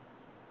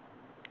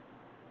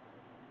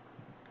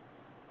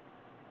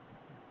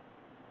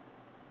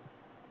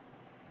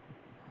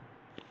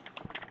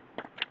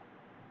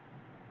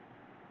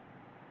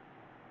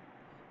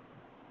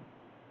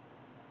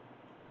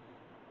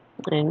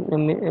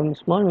 And a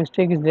small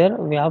mistake is there.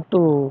 We have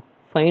to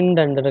find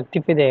and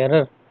rectify the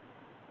error.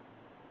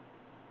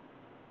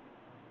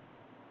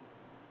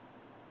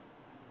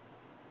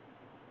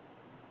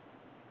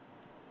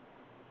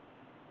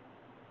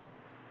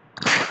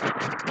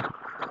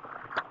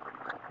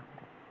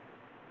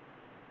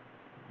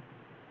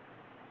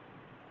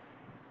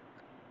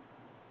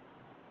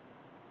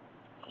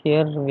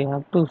 Here we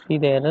have to see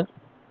the error.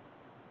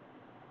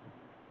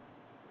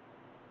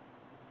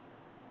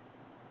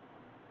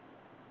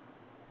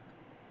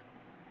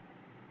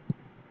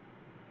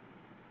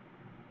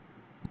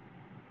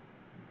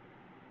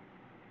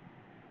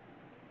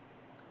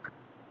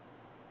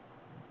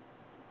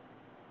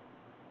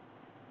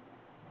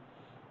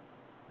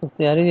 If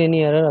there is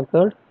any error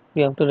occurred,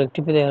 we have to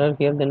rectify the error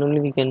here, then only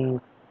we can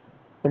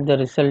get the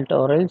result,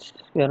 or else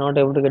we are not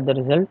able to get the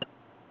result.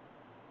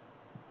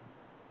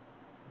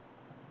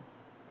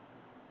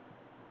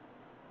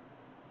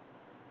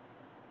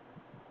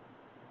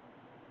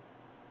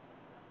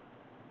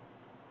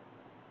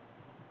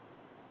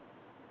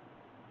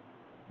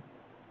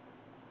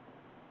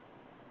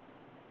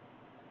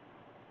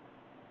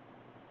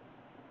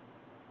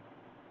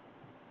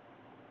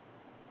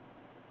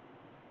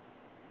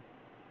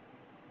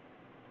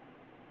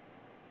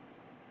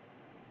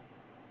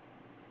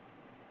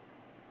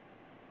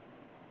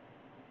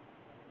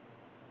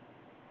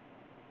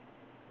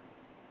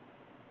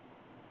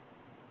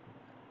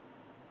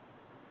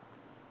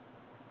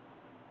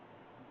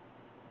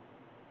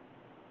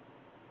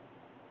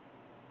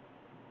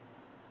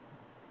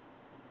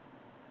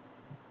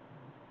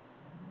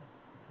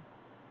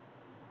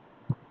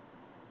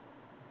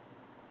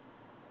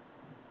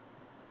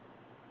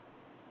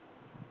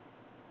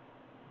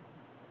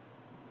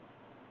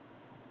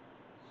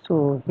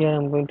 So here I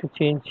am going to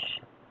change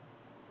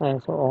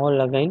as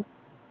all again,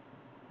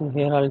 and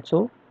here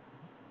also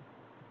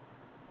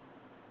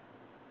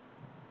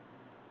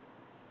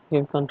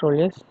give control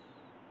yes,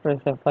 press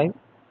F5.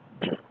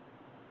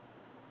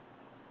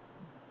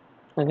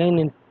 Again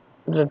in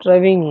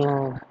retrieving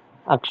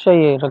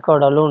XII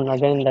record alone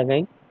again and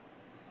again.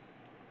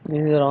 This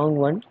is the wrong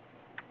one.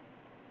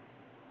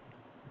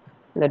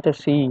 Let us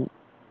see.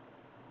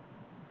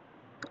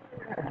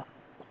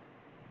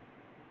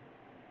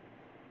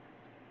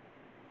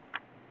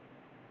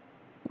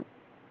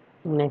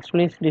 Next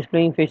one is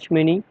displaying fetch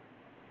many.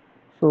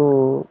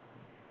 So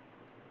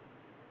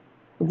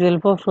with the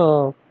help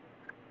of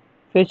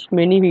fetch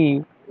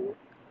many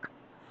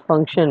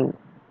function,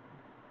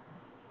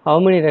 how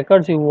many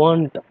records you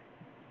want,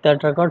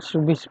 that records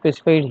should be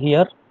specified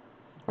here,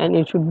 and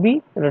it should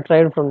be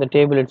retrieved from the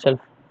table itself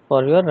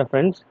for your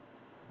reference.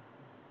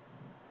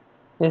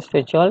 Yes,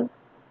 fetch all,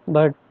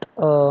 but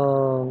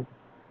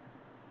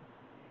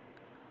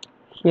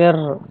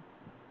here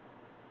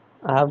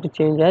I have to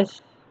change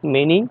as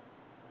many,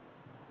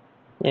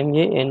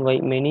 many,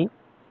 many,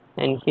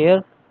 and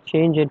here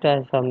change it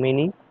as a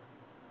many.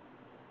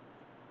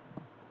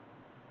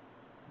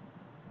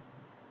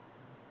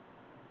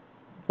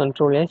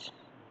 Control S.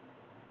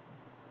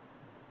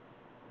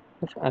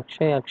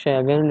 XII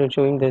again it's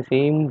showing the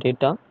same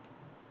data.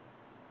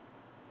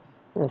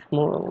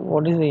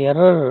 What is the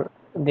error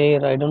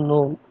there? I don't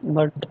know,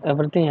 but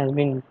everything has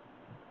been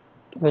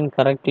given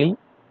correctly.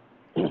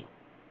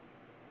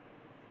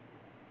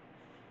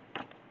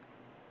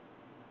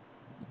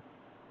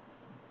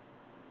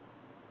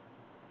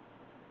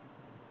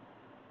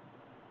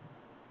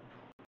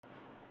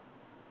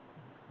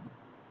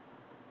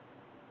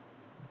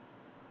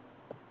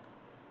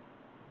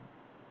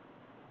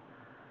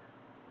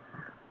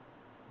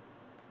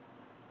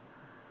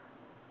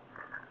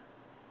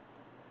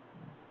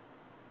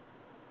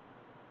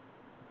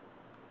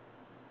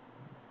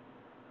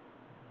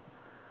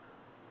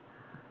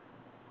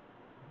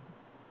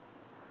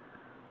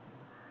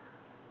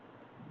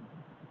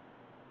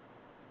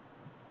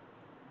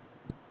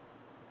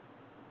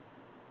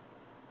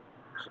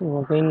 So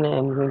again I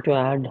am going to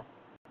add.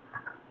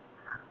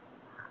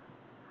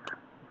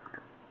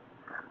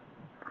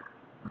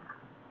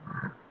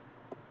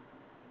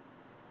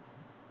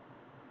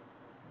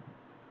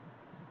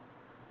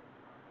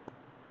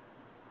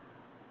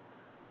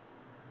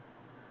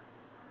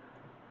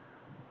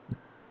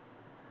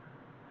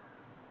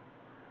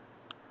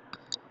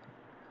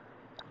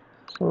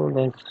 So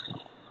that's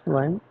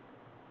one.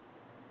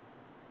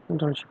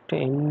 Control Shift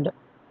End.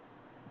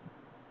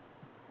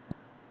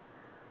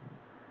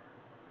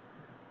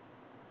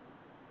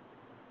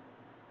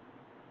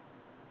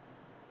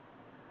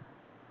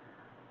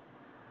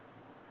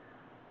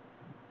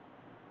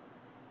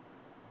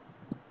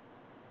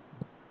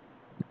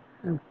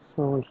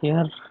 So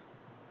here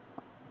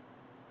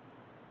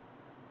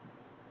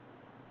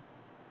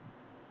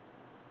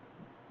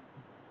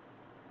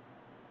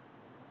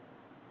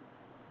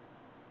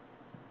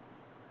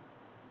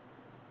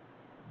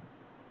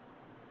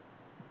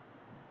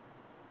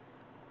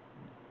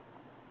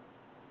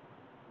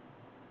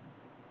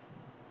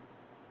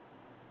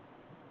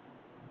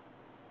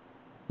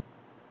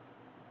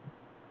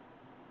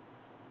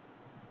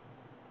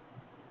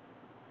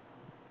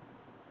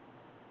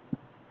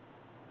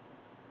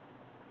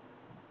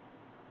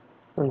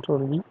Control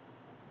V,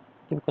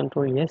 give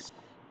Control S,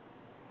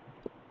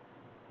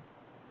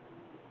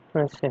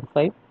 press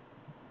F5.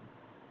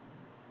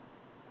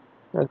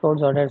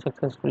 Records ordered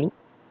successfully.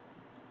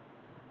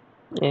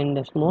 And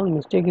a small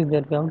mistake is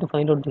that we have to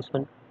find out this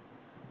one.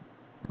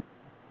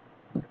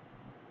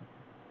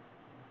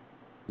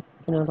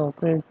 Cannot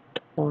operate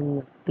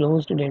on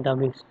closed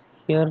database.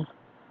 Here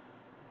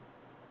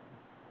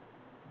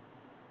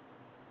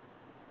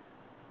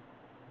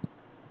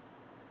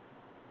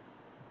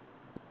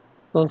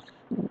because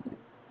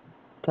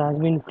it has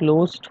been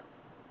closed,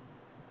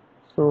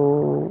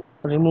 so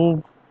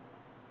remove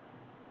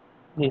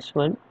this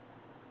one.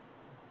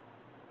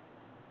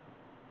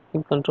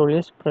 Give Control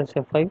S, press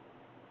F5.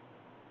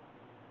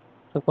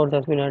 Record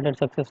has been added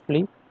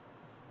successfully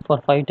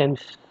for 5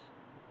 times.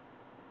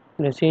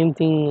 The same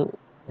thing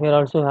here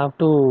also have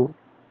to.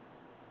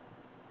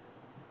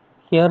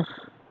 Here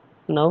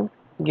now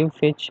give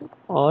fetch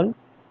all,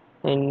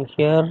 and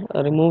here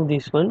remove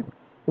this one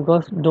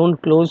because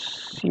don't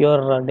close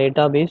your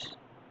database.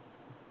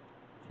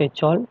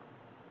 Fetch all.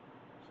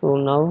 So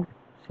now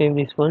save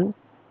this one.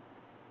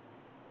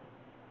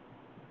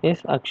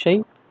 Yes,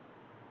 Akshay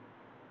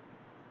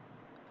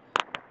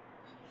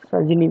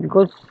Sajini,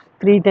 because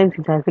 3 times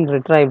it has been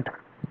retrieved.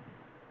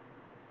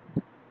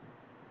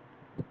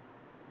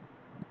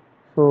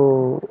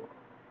 So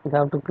we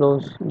have to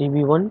close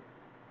DB1,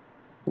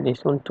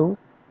 this one too,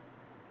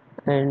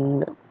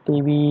 and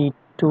DB2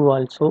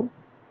 also,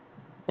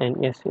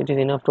 and yes, it is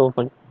enough to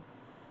open.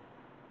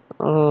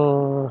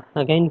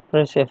 Again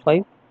press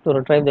F5 to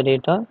retrieve the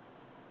data.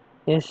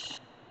 Yes,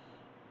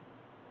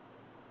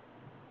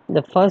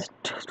 the first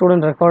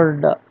student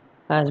record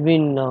has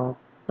been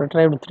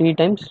retrieved 3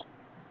 times,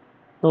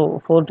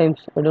 no, 4 times,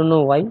 I don't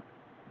know why.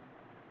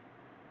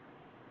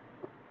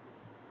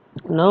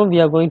 Now we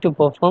are going to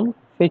perform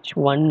fetch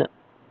 1.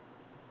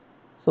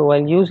 So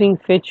while using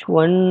fetch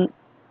 1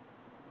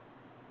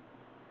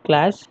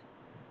 class,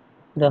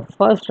 the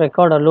first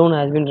record alone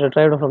has been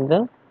retrieved from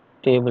the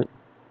table.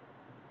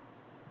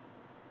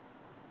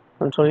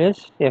 Control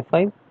S,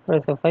 F5,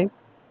 press F5.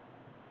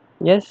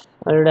 Yes,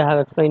 already I have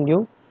explained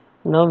you.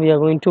 Now we are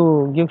going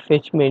to give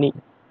fetch many.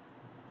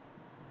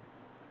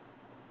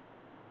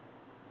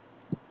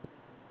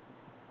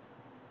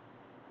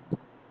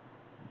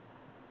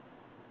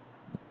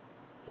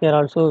 Here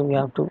also we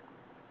have to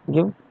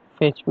give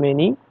fetch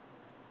many.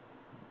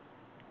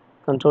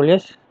 Control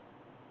S.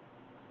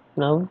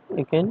 Now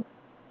you can,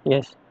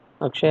 yes,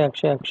 Akshay,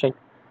 Akshay, Akshay.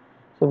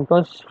 So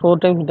because 4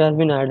 times it has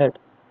been added,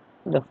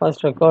 the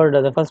first record,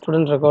 the first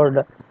student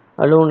record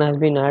alone has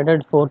been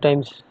added 4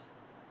 times,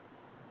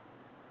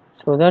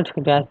 so that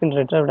it has been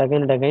retrieved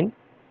again and again.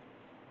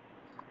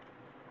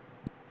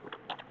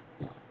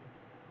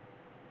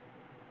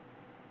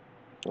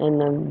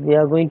 And we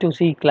are going to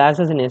see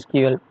classes in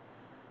SQL.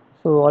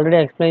 So already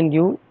I explained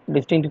you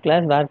distinct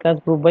class, var class,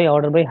 group by,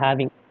 order by,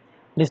 having.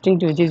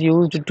 Distinct, which is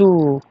used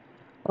to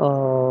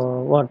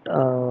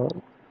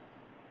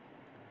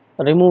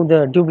remove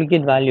the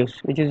duplicate values,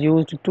 which is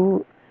used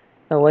to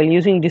while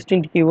using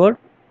distinct keyword,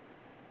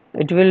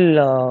 it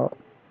will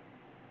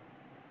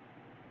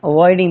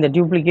avoiding the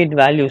duplicate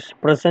values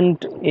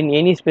present in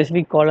any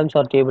specific columns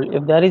or table.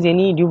 If there is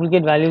any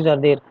duplicate values are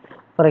there,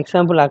 for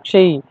example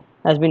Akshay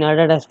has been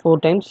added as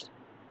 4 times,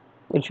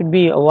 it should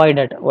be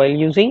avoided while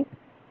using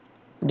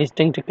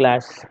distinct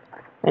class.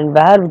 And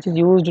var, which is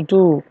used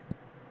to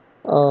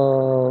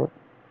uh,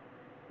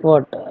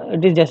 what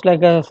it is just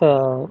like a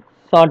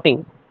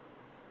sorting,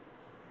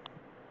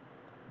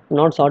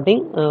 not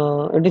sorting,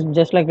 it is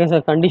just like as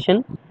a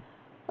condition.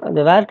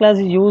 The var class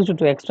is used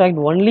to extract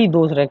only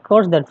those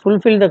records that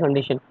fulfill the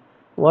condition.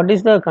 What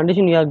is the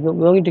condition you are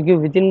going to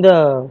give within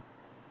the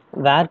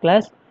var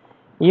class?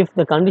 If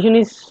the condition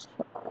is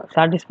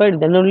satisfied,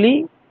 then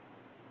only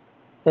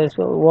there's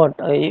what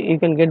you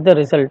can get the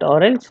result,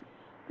 or else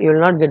you will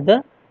not get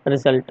the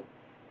result.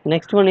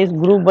 Next one is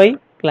group by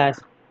class.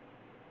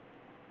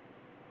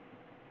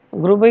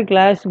 Group by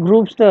class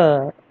groups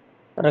the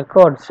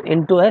records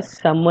into a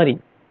summary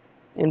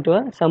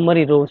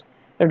rows.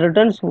 It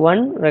returns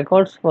one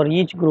records for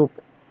each group.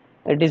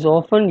 It is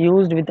often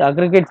used with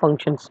aggregate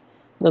functions.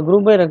 The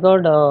group by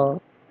record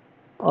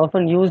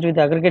often used with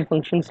aggregate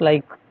functions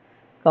like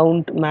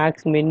count,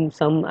 max, min,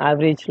 sum,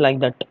 average, like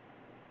that.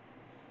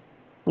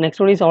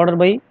 Next one is order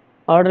by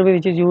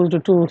which is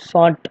used to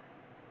sort,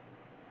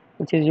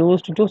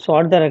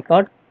 the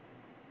record,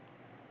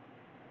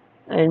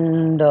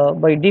 and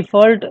by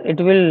default it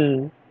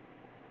will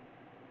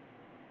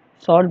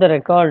sort the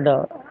record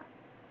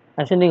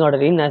ascending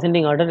order. In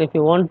ascending order, if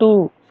you want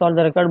to sort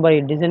the record by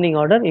descending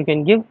order, you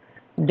can give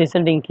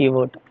descending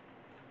keyword.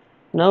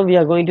 Now we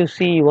are going to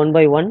see one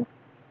by one.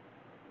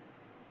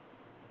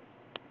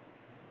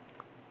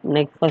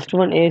 Next, first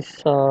one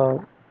is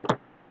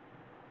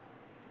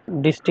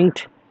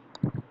distinct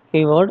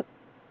keyword.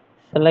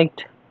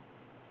 Select.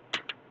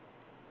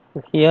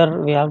 Here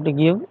we have to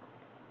give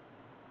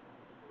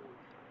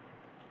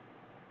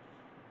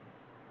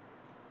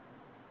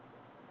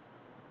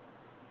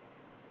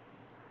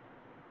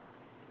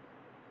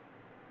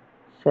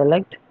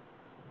select.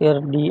 Here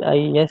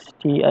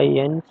distinct,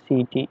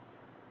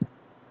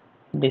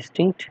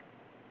 distinct.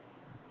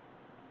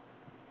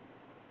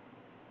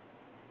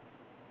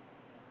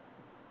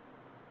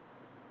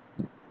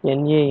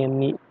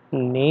 name,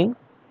 name,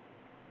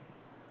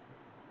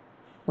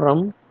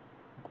 from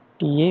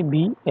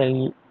table,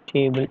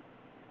 table.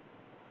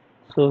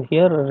 So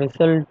here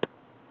result,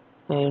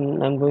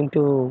 and I'm going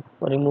to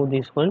remove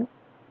this one,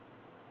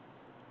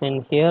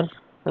 and here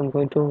I'm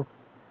going to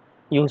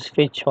use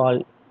fetch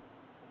all.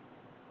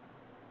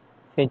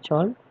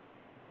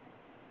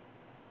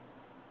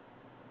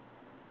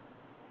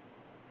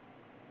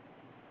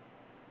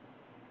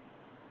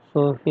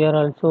 So here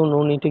also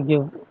no need to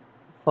give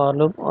for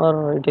loop,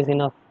 or it is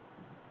enough.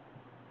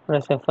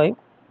 Press F5.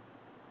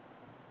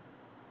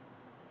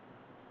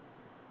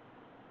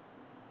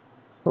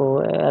 So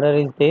error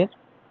is there.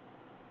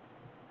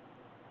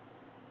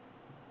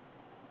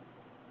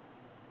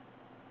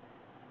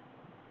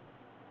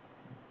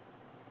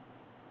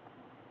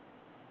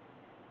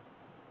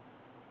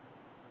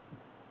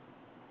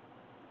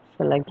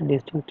 Select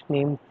distinct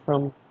name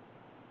from.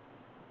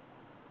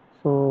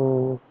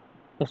 So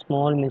a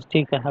small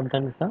mistake I have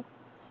done here.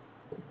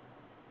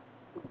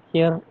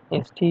 Here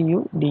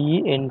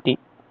student,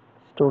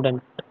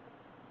 student.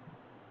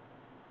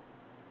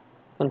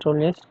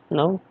 Control S.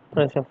 Now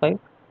press F5.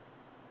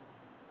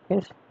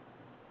 Yes,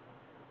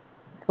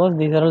 because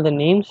these are all the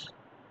names.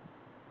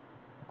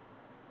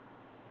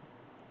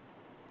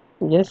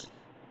 Yes,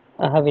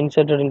 I have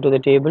inserted into the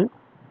table.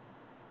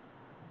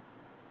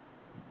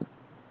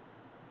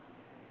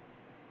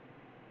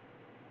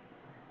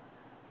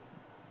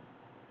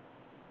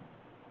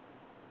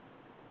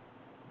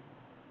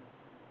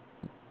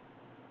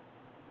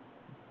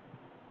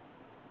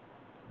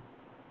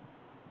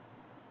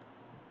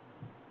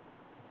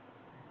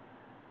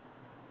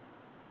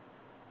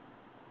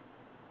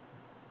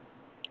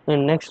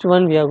 And next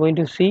one we are going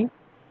to see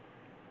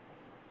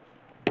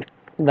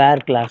var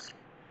class.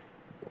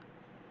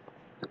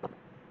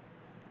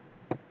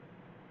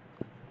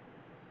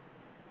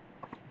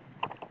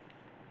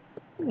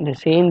 The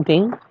same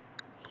thing.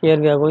 Here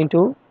we are going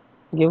to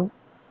give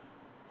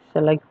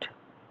select,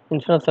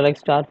 instead of select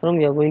start from,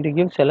 we are going to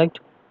give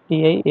select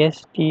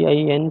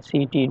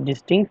distinct,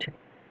 distinct,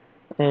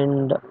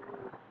 and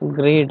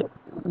grade,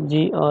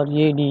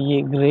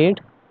 grade, grade,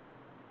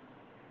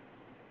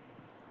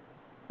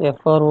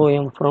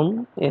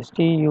 from,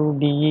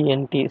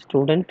 student,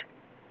 student,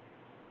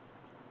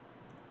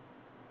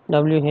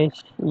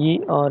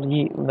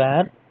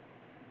 where,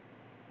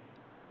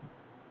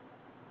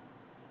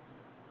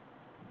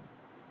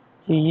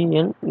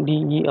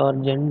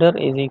 gender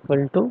is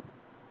equal to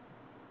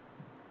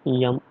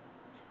m,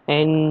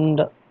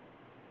 and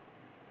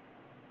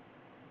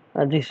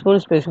this one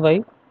specify.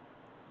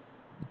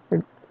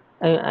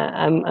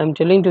 I'm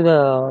telling to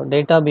the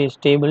database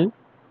table,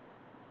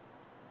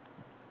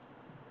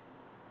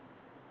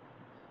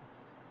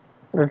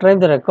 retrieve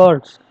the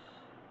records,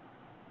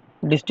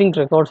 distinct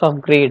records of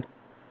grade.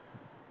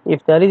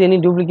 If there is any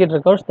duplicate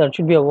records, that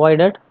should be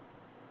avoided,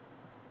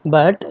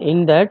 but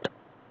in that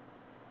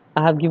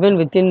I have given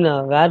within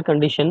where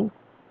condition,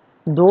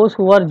 those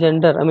who are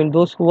gender, I mean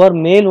those who are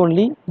male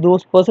only,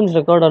 those persons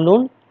record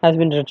alone has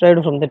been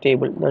retrieved from the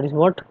table. That is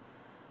what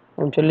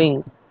I'm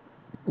telling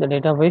the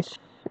database.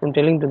 I'm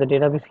telling to the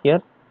database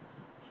here.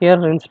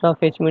 Here instead of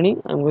fetch many,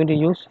 I'm going to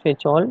use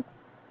fetch all.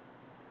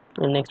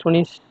 And next one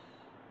is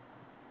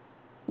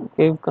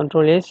give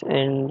control S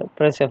and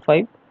press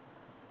F5.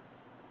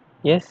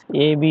 Yes,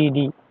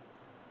 ABD.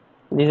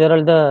 These are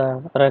all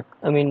the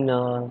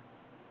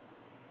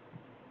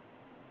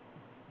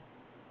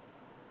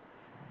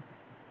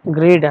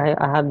grade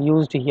I have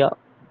used here,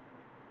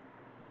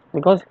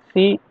 because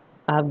C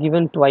I have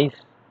given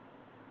twice.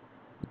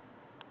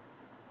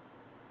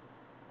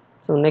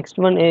 So next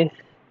one is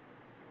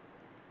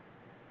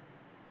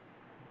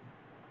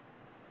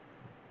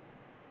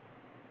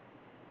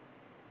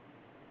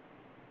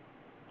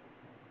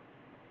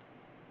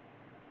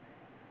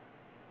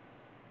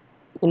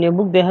In a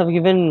book they have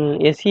given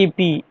SEP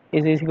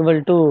is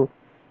equal to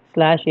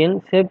slash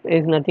n. SEP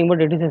is nothing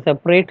but it is a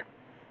separate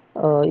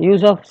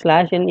use of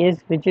slash n is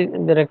which is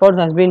the records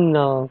has been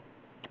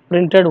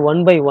printed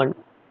one by one,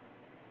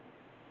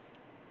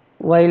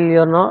 while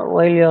you're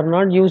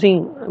not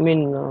using, I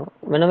mean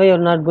whenever you're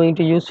not going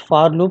to use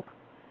for loop,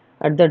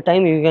 at that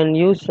time you can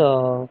use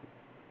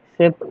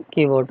sep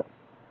keyword.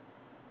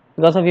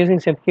 Because of using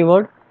sep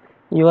keyword,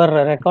 your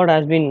record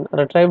has been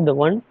retrieved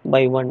one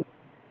by one,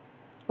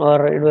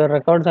 or your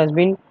records has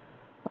been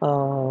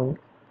uh,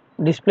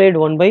 displayed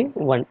one by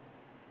one.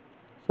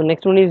 So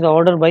next one is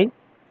order by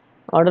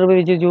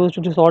which is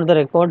used to sort the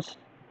records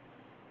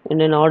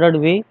in an ordered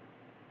way.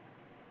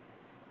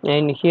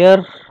 And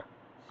here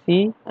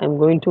see, I'm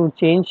going to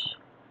change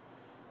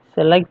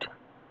select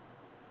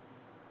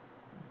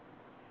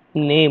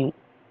name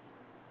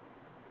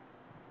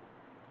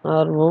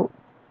r o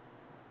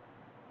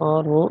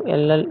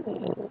l l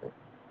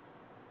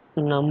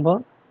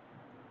number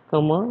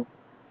comma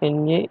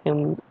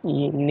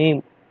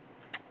name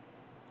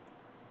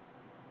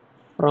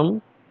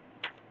from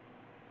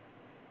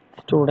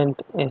student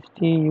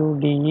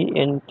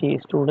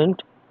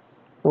student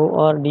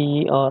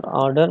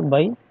order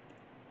by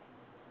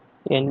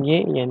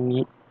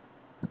name.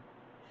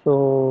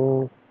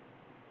 So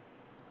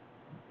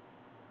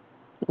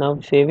now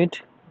save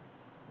it,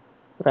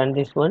 run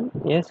this one.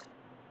 Yes,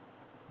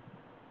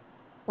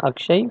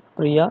 Akshay,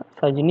 Priya,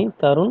 Sajini,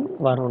 Tarun,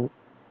 Varun.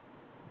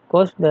 Of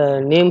course,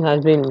 the names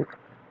has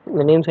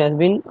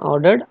been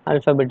ordered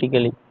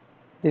alphabetically.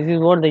 This is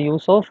what the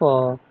use of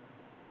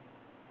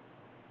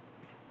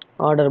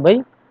order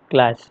by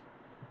class.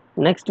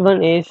 Next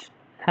one is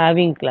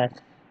having class.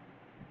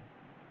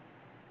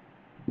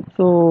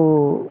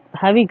 So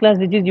having class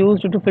which is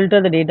used to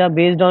filter the data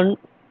based on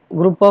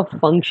group of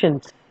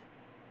functions.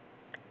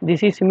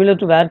 This is similar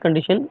to where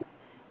condition,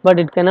 but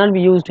it cannot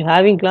be used.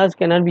 Having class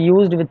cannot be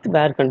used with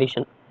where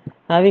condition.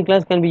 Having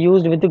class can be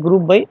used with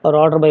group by or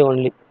order by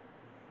only.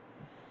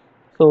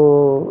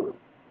 So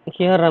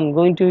here I'm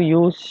going to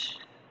use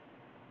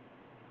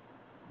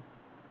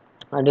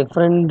a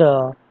different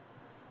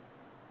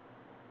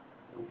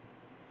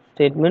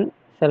statement.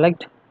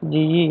 Select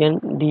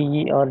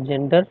gender or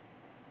gender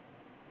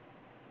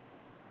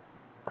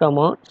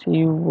comma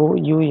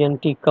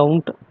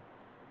count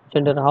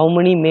gender. How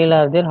many male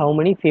are there, how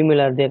many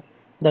female are there,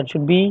 that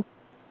should be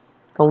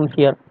count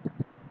here.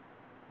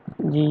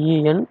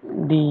 gender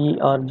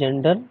or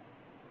gender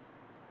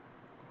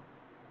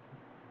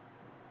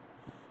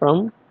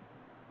from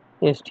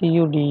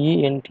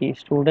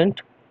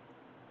student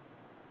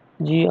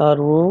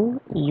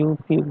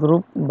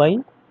group by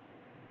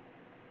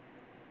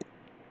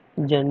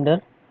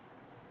gender,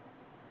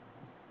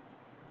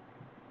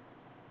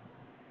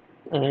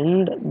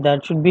 and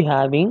that should be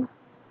having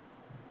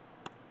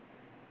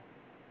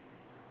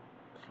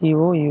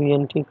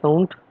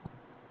count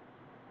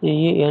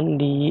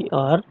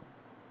gender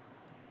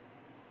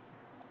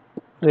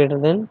greater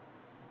than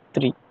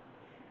 3.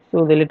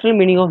 So the literal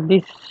meaning of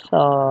this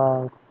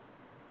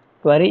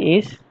query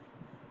is,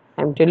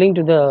 I'm telling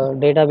to the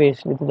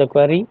database with the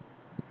query,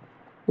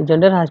 the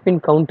gender has been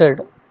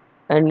counted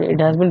and it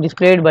has been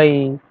displayed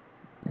by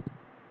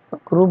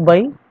group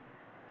by,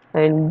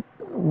 and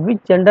which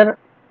gender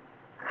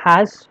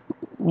has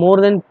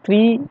more than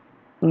 3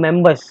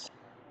 members,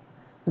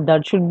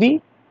 that should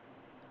be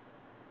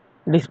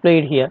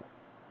displayed here.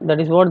 That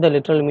is what the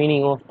literal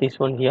meaning of this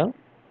one here.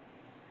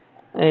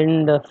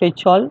 And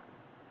fetch all,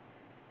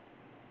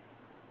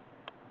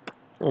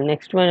 and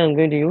next one I'm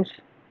going to use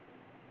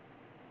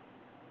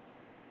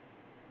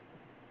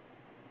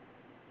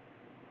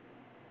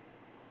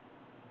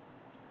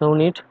no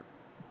need,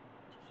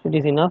 it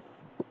is enough.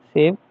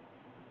 Save.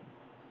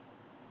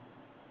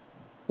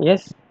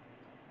 Yes,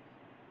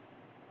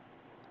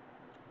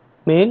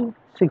 male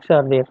 6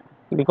 are there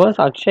because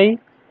Akshay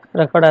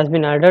record has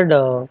been added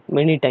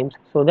many times,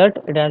 so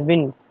that it has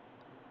been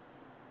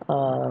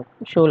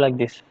show like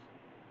this.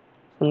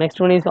 So next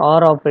one is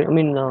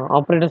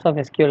operators of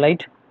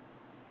SQLite.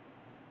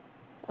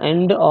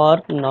 And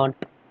or not.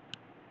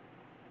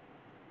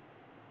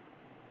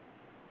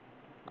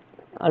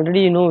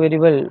 Already you know very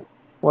well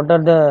what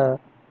are the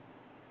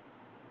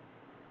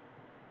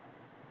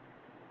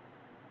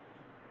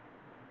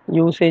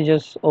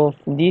usages of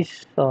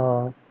these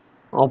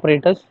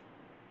operators.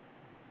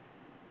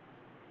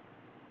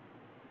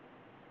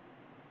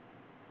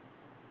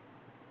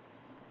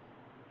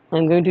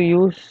 I'm going to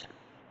use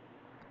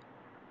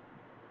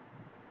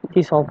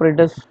these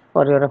operators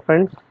for your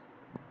reference.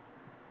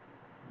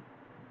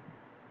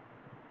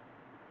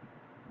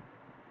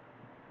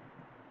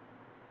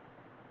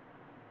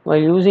 While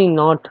using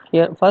not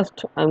here,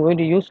 first I'm going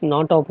to use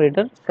not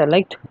operator.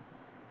 Select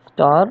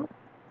star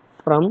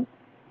from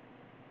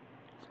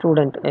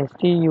student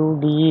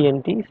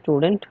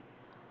student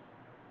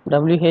where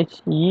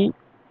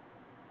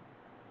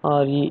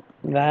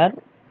where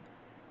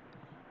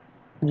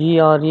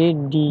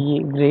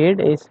grade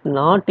is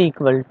not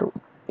equal to,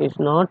 is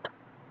not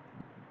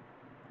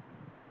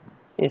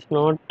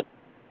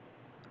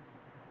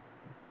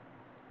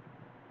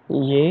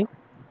A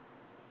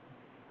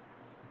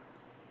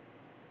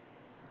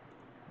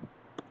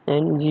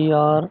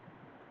NGR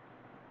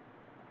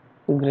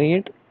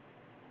grade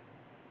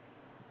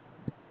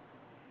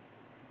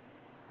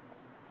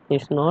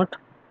is not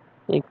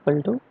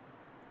equal to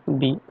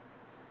B.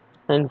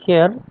 And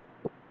here,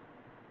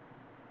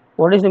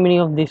 what is the meaning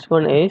of this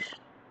one is,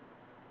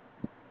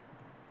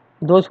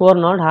 those who are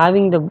not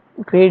having the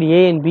grade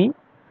A and B,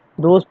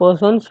 those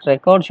persons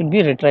record should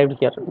be retrieved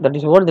here. That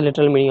is what the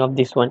literal meaning of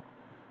this one.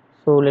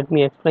 So let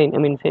me explain,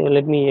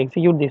 let me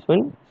execute this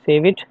one,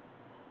 save it.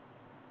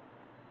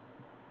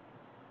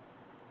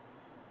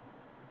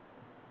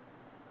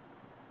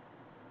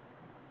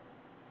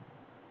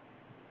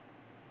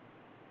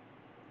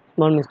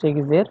 Small mistake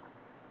is there,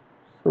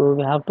 so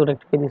we have to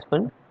rectify this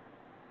one.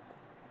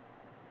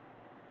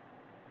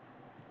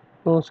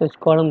 No such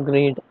column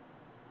grade,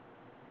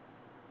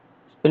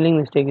 spelling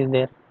mistake is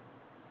there.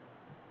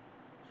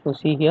 So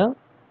see here,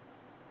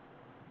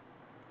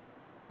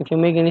 if you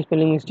make any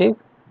spelling mistake,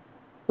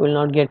 you will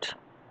not get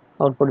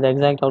output, the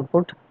exact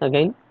output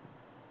again.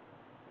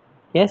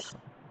 Yes,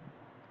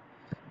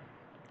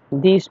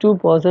 these two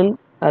persons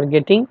are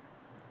getting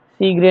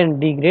C grade and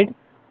D grade,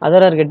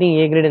 other are getting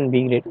A grade and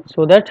B grade,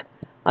 so that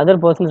other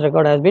person's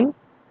record has been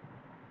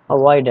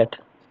avoided.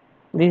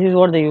 This is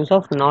what the use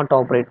of not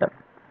operator.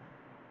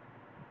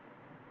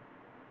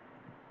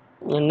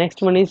 And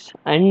next one is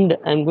AND.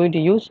 I am going to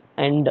use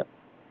AND.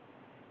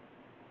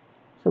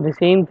 So the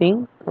same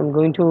thing I am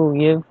going to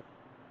give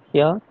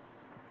here,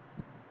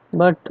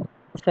 but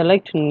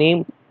select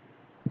name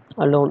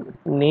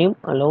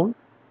alone.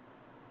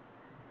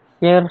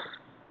 Here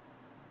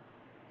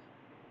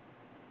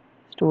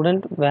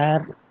student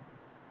where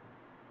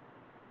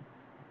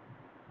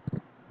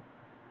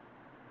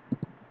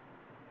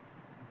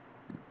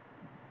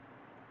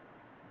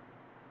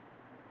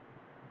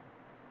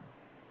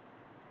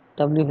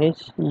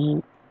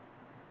WHE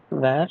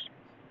where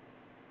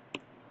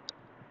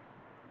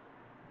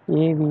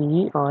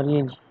AVE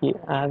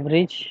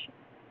average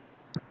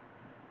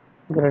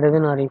greater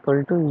than or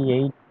equal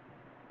to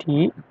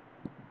 80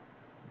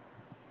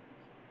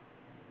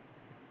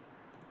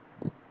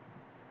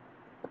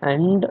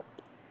 and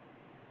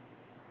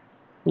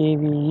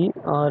AVE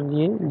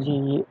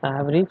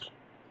average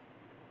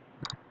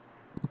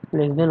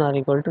less than or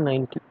equal to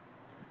 90.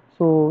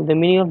 So the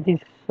meaning of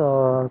this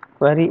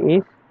query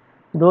is,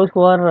 those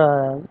who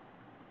are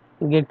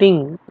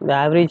getting the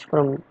average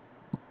from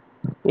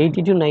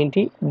 80 to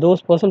 90,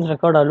 those persons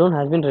record alone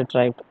has been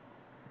retrieved.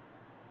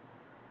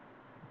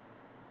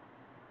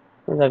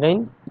 Is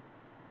again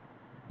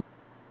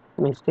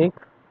mistake.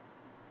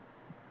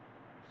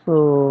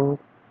 So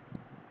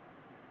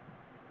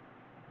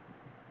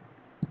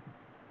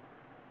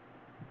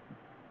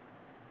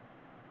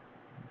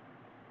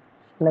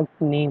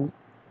select name,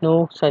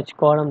 no such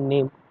column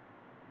name.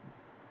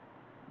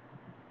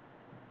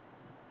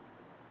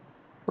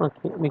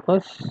 Okay,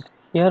 because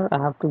here I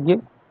have to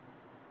give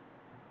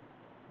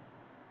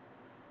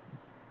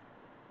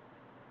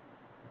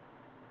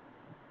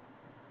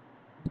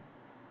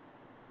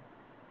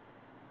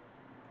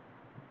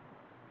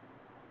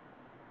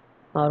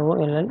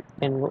ROLL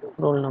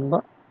roll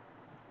number.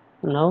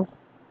 Now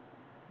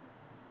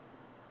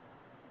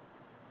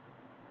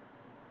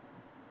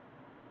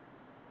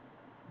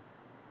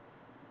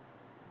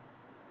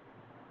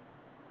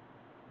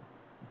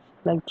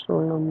select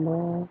roll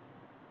number,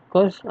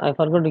 because I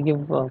forgot to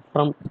give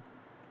from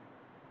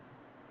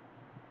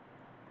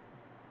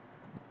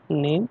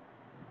name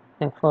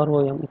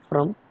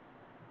from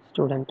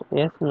student.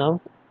 Yes, now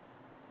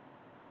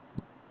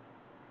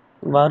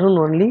Varun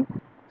only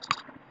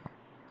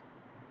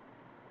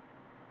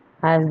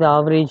has the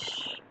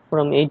average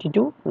from 80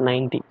 to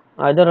 90.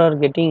 Either are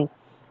getting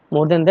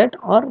more than that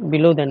or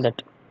below than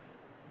that.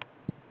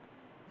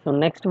 So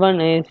next one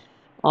is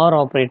OR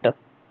operator.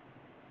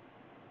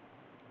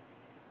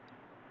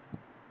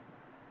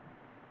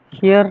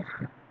 Here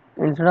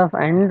instead of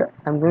AND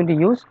I'm going to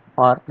use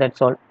OR,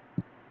 that's all.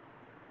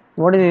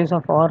 What is the use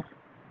of OR?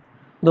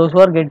 Those who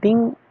are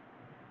getting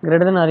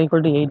greater than or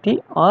equal to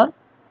 80 or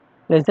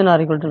less than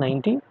or equal to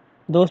 90,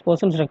 those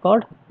persons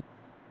record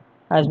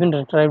has been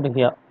retrieved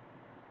here.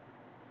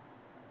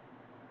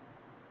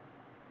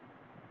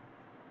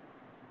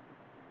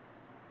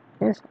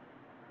 Yes,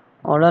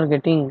 all are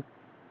getting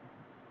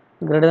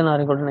greater than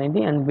or equal to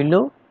 90 and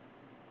below,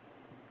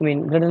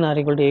 greater than or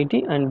equal to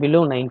 80 and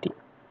below 90.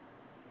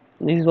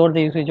 This is what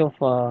the usage of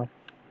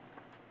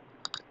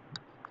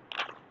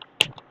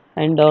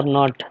AND or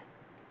not.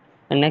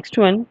 And next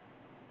one,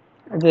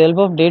 with the help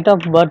of date of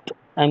birth,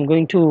 I am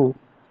going to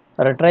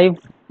retrieve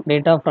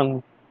data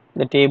from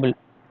the table.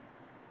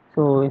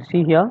 So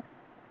see here,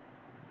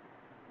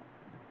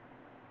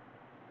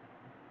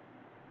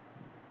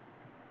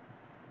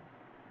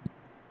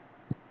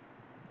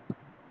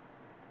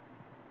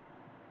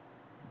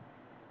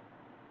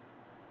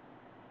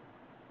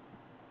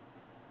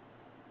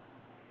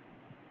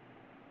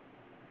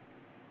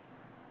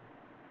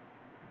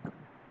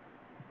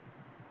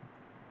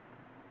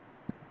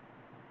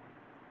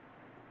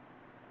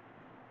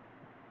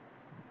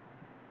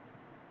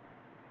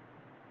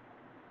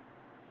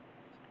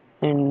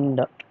 and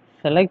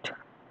select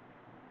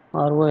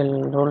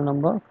ROL roll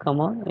number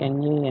comma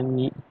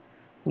NAME,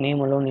 name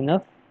alone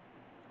enough,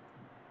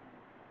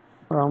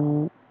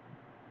 from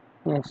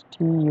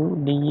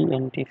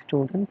STUDENT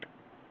student,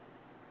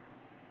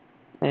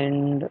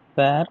 and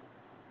where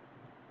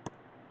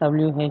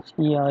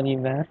WHERE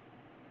where,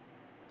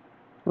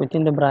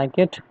 within the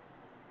bracket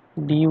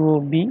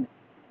DOB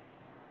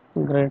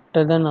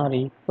greater than or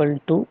equal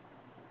to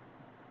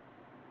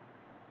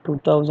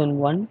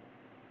 2001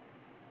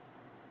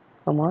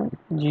 comma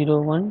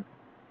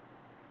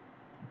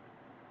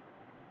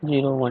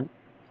 0101,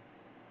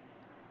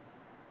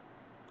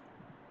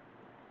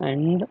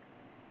 and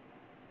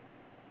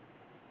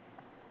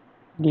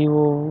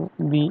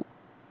DOB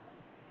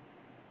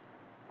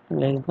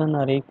less than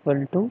or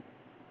equal to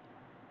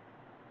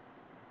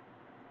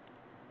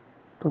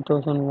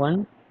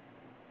 2001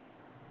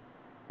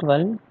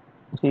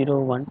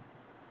 1201.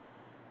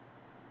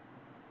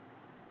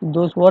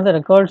 Those who are the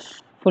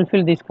records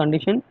fulfill this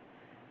condition,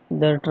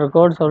 that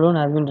records alone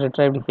has been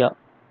retrieved here.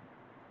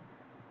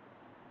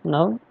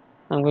 Now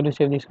I'm going to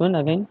save this one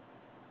again.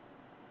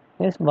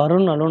 Yes,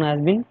 Varun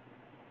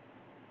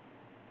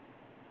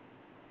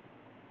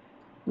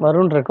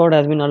record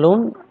has been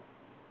alone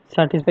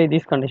satisfy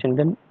this condition.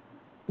 Then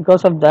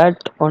because of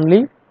that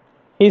only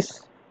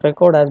his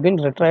record has been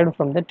retrieved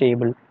from the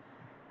table.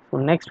 So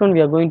next one we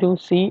are going to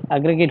see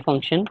aggregate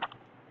function.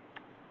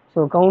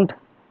 So count,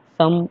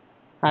 sum,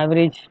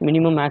 average,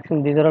 minimum,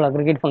 maximum, these are all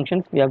aggregate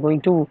functions. We are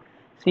going to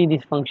see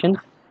these functions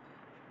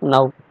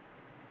now.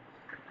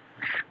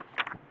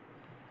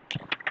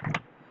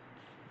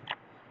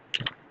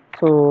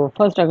 So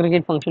first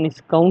aggregate function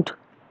is count.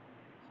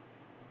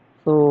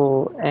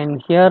 So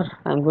and here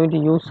I am going to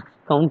use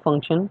count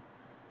function,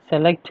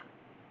 select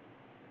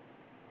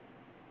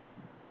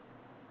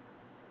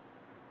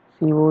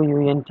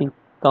COUNT,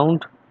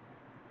 count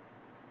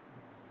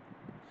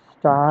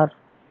star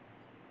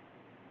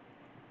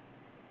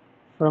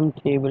from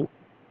table.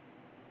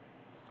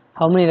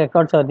 How many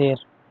records are there?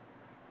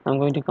 I'm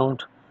going to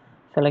count.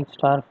 Select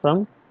star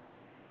from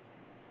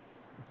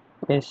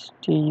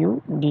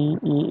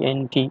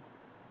STUDENT.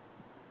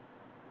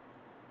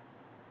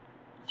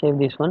 Save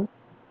this one.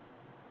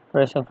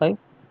 Press F5.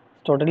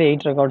 Totally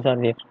 8 records are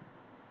there.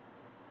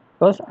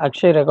 Because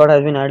XII record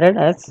has been added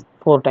as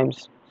 4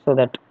 times. So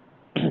that.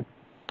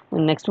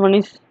 Next one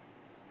is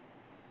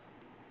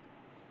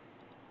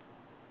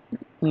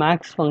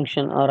max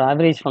function or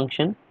average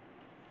function.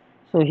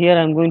 So here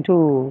I am going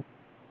to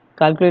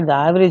calculate the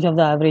average of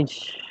the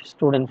average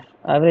students.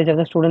 Average of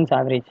the students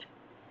average.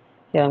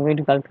 Here I am going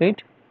to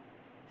calculate.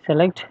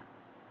 Select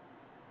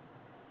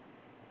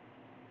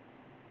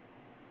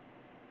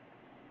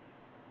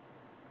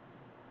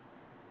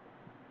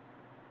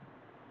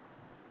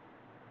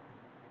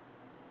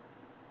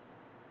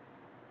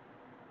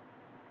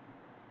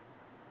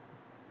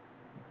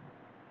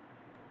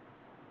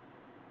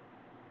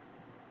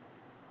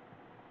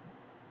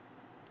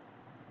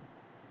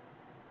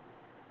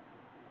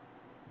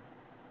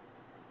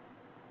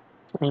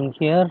and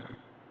here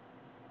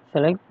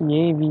select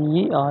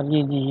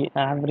AVERAGE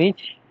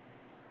average,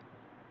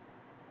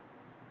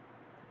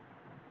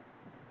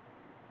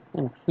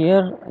 and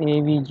here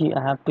AVG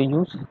I have to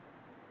use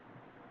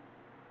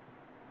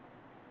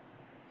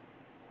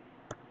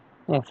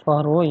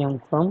FROM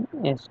from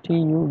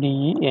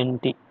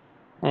STUDENT,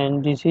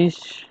 and this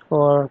is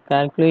for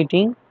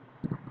calculating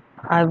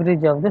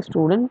average of the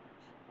student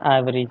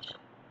average.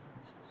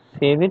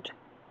 Save it,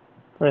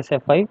 press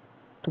F5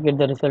 to get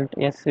the result.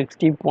 Yes,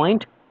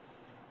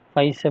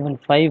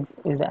 60.575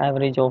 is the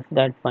average of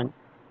that one.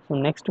 So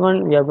next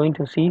one we are going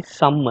to see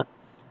sum.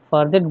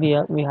 For that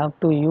we have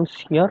to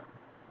use here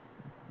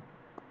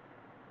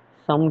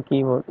sum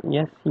keyword,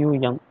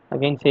 SUM.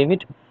 Again save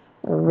it.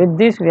 With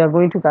this we are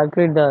going to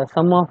calculate the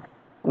sum of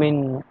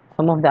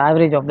sum of the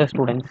average of the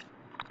students.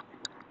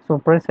 So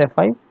press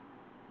F5.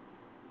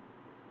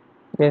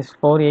 Yes,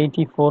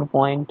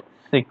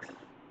 484.6.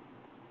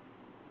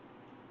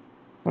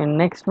 And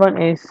next one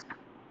is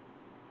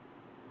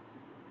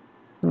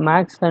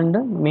max and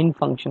min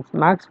functions.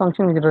 Max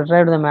function which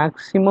retrieve the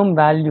maximum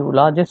value,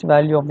 largest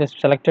value of the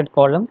selected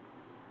column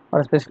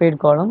or specified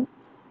column.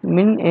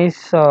 Min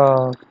is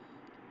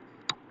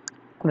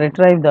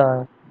retrieve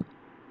the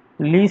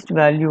least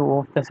value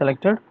of the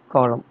selected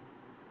column.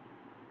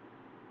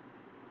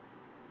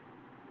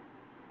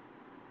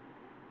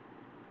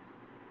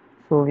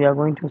 So we are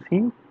going to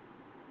see,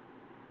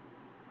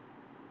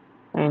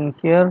 and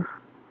here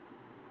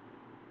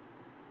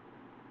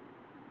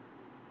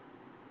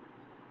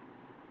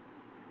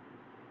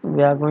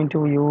we are going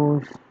to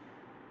use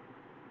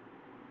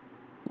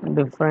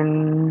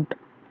different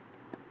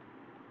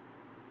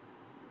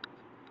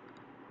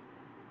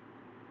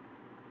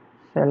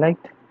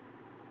select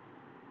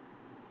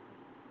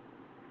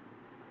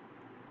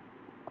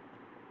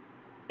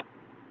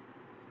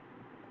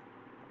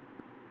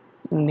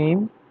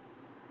name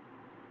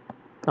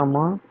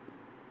comma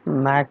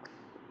max,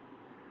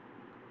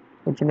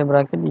 which in the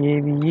bracket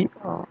AVE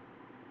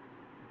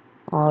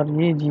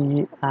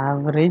RAGE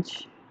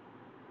average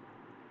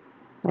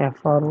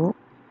FRO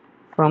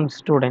from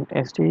student,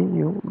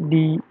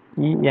 STUDENT,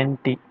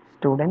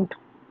 student.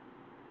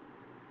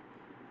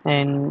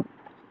 And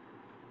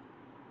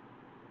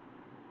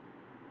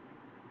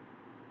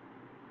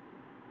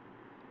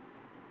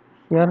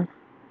here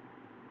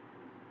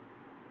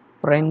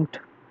print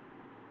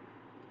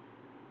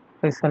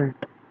result.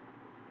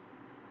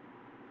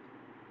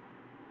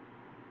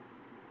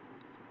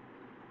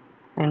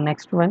 And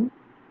next one,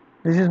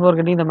 this is for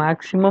getting the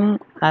maximum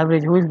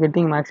average. Who is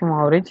getting maximum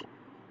average?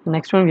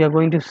 Next one we are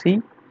going to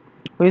see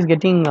who is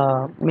getting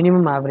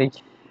minimum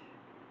average.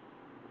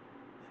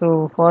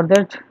 So for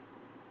that,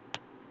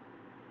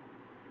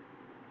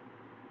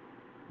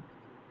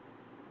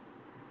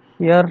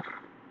 here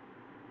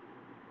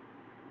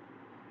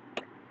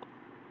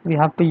we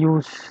have to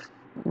use,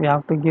 we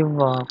have to give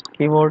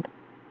keyword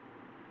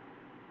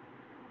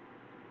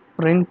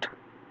print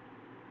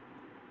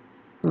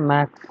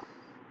max.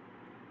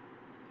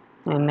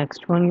 And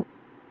next one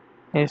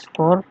is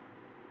for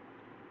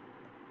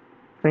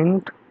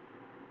print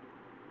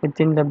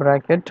within the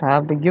bracket, I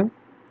have to give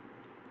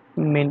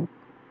min.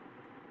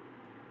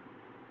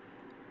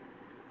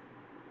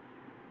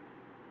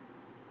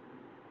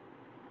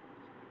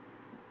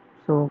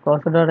 So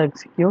cursor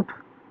execute,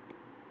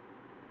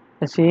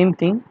 the same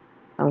thing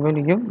I'm going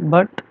to give,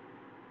 but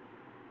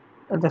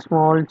with a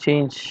small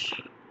change.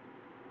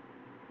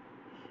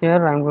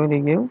 Here I'm going to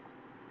give,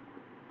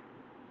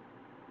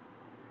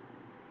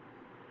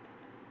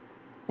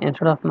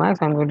 instead of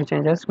max I'm going to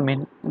change as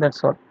min.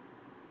 That's all.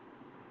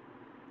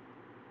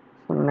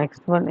 So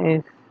next one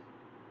is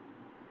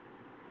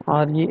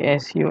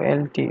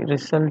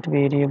result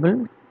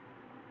variable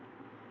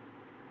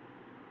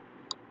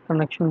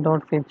connection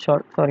dot fetch,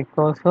 sorry,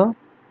 cursor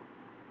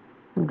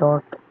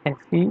dot fetch,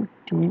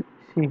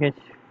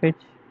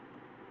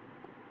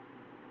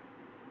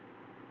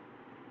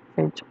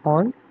 fetch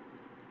all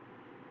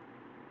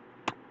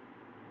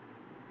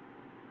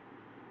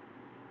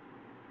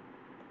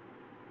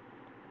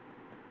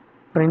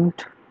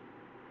print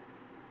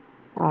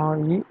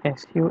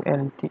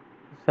result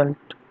result.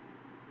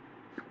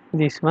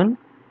 This one.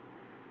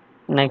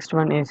 Next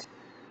one is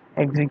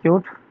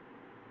execute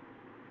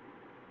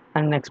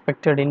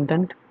unexpected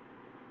intent.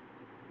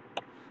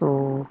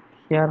 So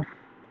here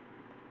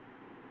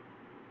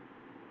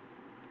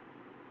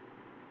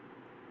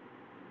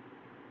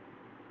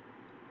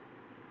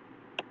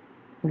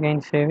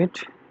again save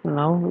it.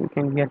 Now we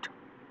can get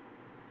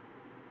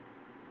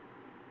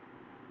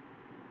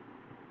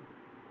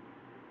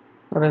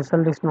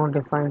result is not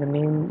defined, the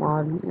name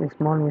or a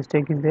small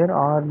mistake is there,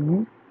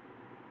 result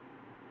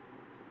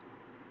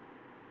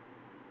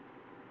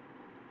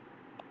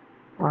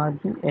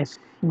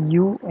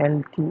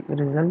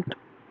result.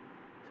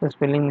 So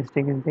spelling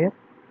mistake is there.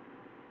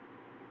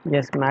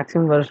 Yes,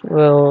 maximum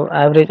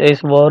average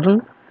is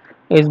Warren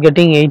is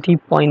getting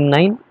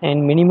 80.9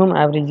 and minimum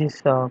average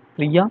is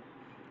Priya,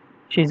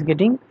 she is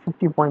getting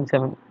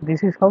 50.7.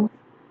 This is how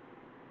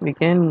we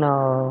can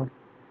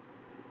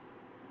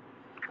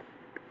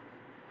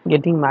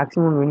getting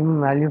maximum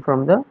minimum value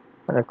from the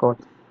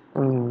records,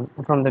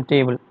 from the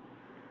table.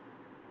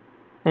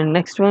 And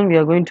next one we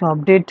are going to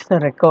update the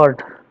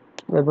record.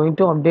 We are going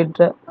to update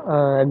the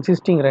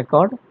existing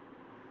record.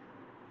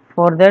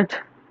 For that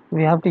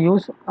we have to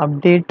use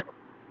update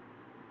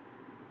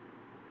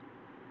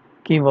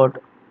keyword.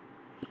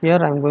 Here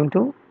I am going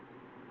to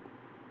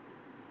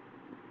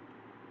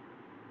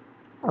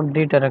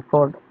update a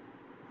record.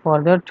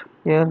 For that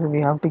here we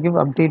have to give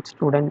update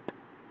student,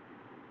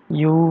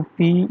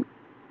 UPDAT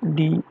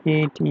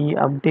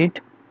update,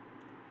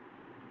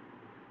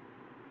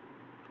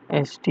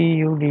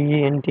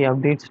 STUDENT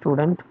update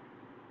student,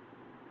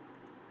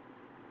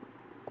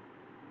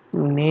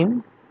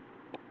 name.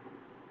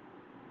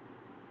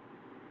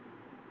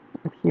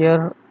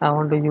 Here I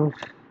want to use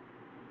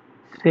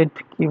set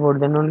keyword,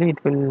 then only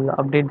it will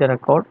update the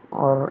record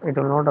or it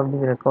will not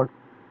update the record.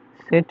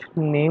 Set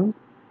name,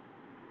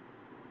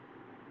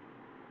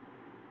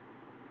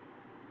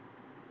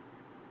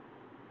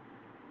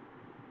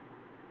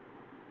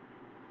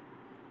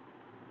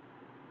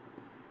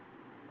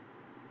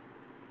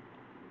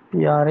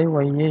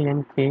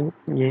 PRAYANKA,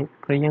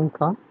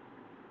 Priyanka,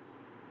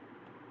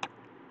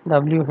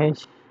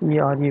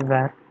 WHERE,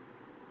 where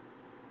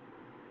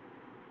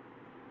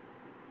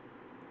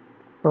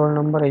roll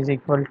number is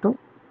equal to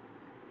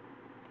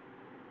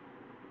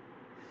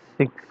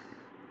 6.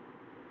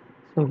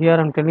 So here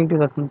I'm telling to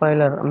the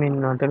compiler,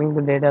 telling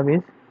the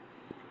database,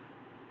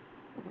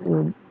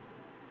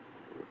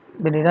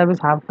 the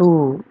database have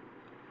to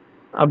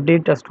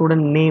update a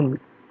student name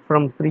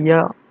from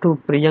Priya to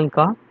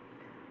Priyanka,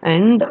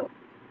 and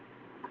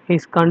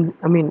his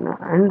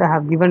and I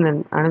have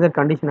given another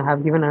condition. I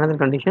have given another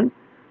condition.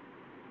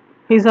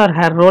 His or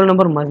her roll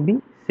number must be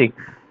 6.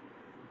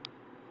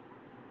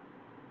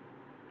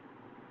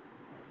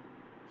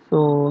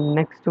 So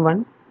next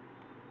one,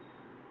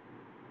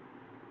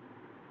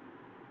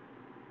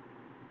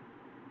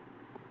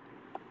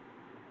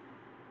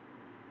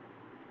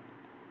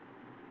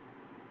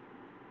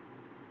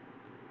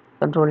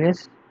 Control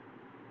S,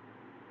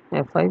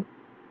 F5.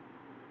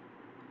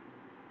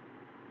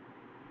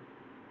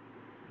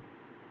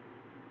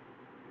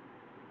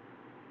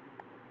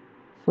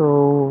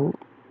 So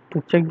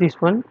to check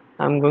this one,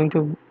 I'm going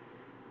to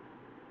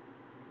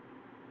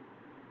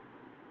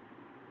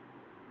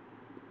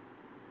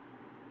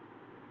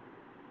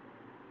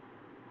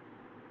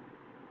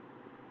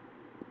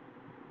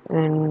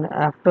and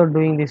after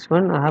doing this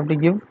one I have to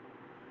give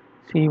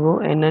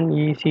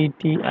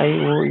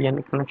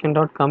CONNECTION connection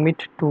dot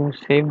commit to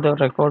save the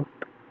record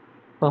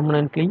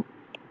permanently.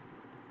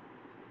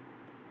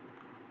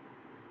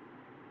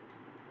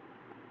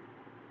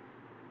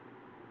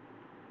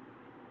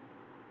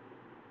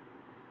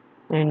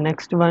 And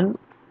next one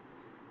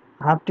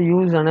I have to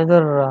use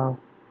another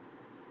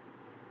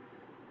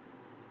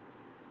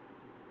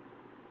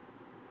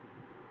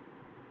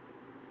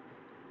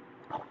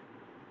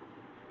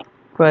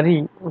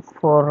query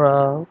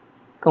for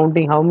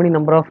counting how many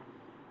number of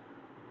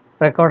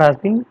record has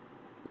been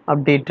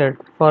updated.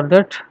 For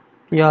that,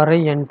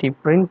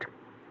 print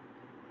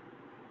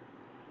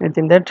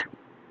within that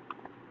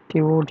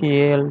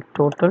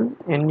total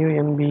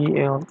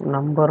number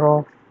number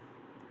of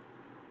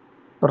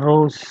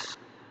rows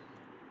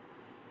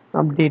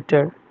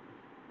updated.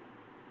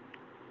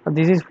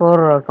 This is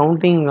for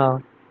counting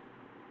how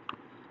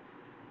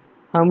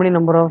many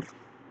number of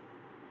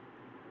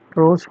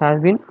rows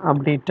has been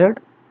updated.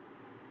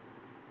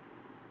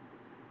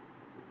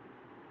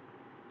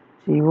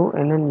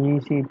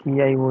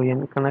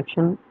 CONNECTION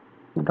connection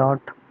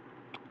dot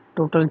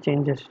total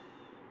changes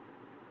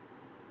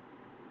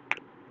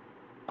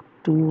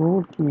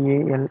total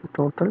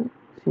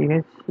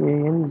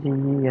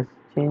CHANGES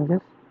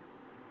changes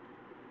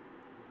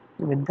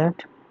with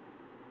that.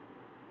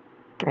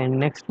 And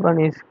next one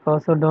is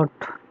cursor dot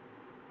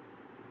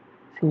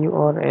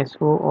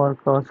CURSO or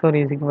cursor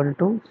is equal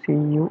to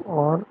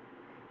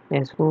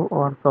CURSO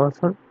or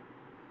cursor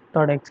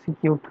dot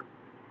execute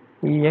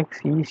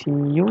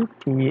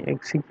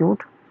execute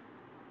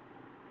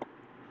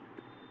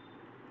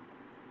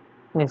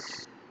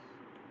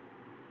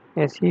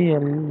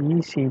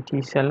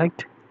SELECT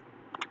select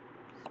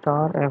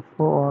star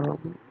FO or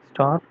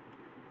star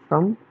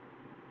from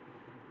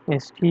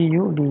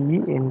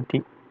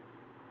STUDENT.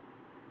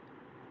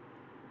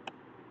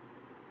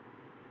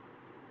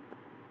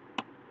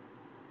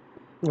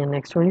 The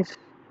next one is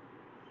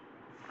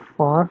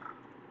for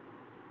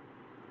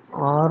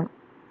or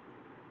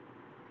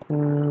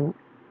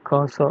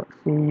cursor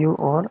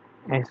CURSO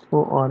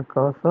or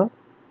cursor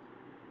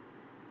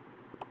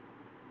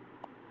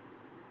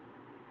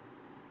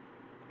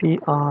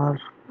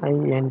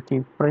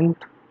print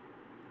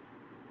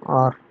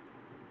R,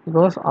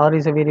 because R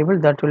is a variable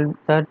that will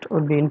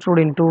be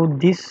included into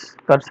this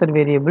cursor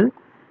variable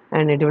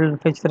and it will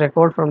fetch the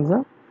record from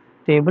the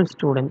table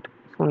student.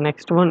 So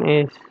next one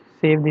is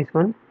save this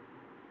one.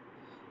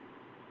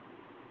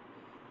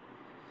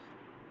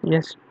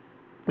 Yes,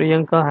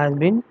 Priyanka has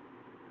been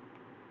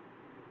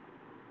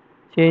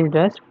changed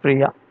as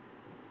Priya.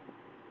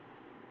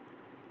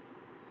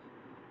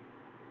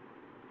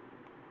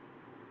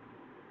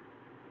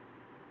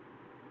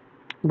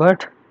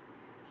 But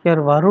here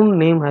Varun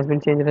name has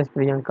been changed as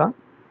Priyanka,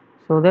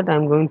 so that I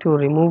am going to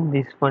remove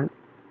this one.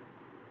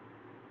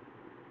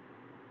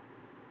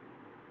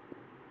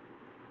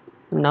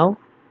 Now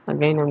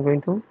again I am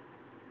going to,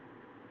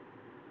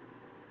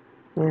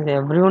 yes,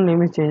 everyone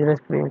name is changed as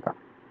Priyanka.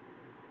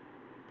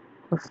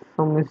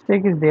 Some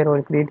mistake is there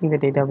while creating the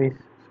database,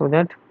 so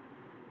that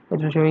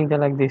it is showing the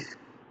like this.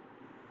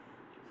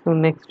 So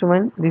next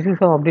one, this is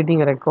how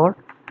updating a record.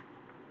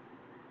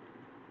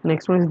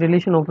 Next one is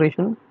deletion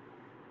operation.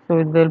 So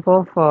with the help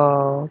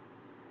of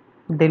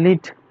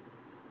delete,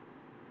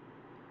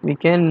 we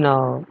can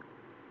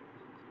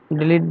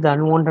delete the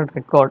unwanted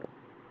record.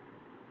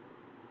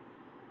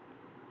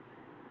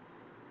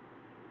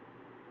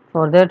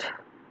 For that,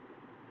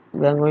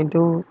 we are going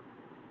to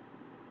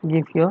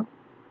give here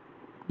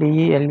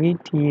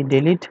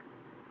delete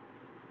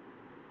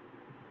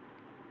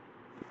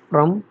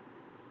from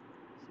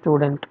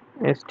student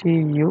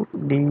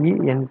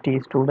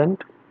student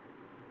student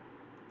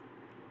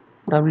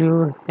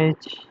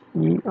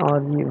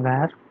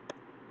where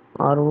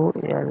rol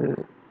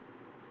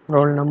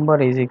roll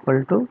number is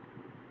equal to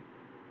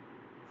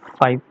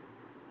 5.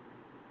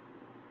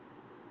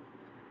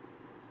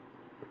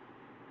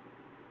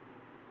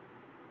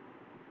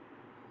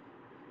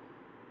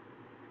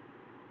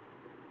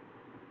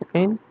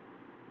 Okay,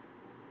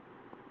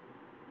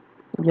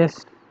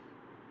 yes,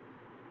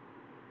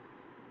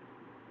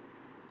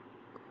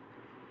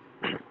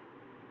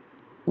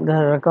 the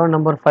record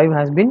number 5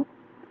 has been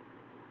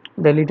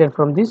deleted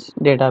from this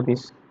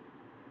database.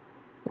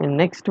 And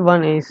next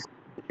one is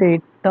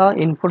data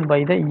input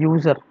by the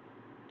user.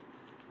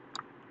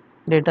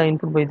 Data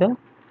input by the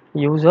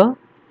user.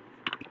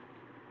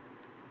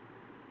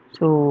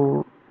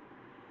 So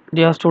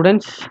dear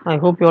students, I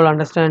hope you all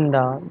understand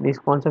these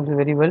concepts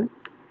very well.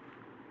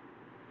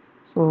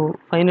 So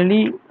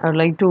finally I would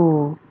like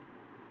to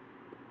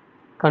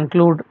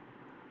conclude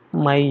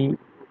my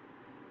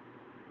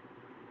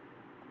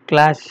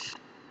class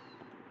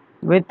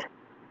with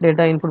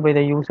data input by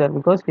the user,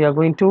 because we are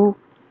going to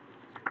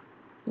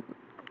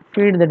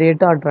feed the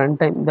data at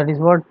runtime. That is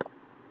what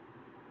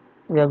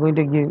we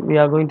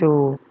are going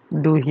to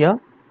do here,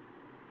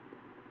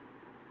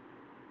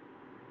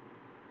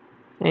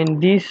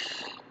 and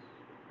this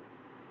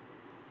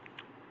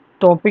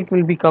topic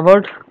will be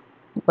covered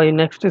by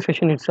next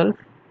session itself.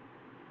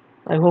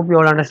 I hope you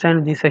all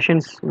understand these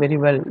sessions very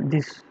well.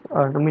 This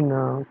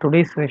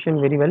today's session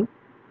very well.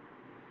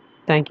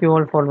 Thank you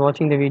all for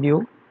watching the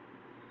video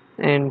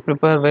and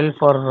prepare well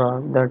for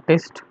the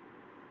test.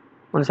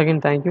 Once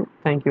again, thank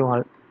you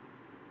all.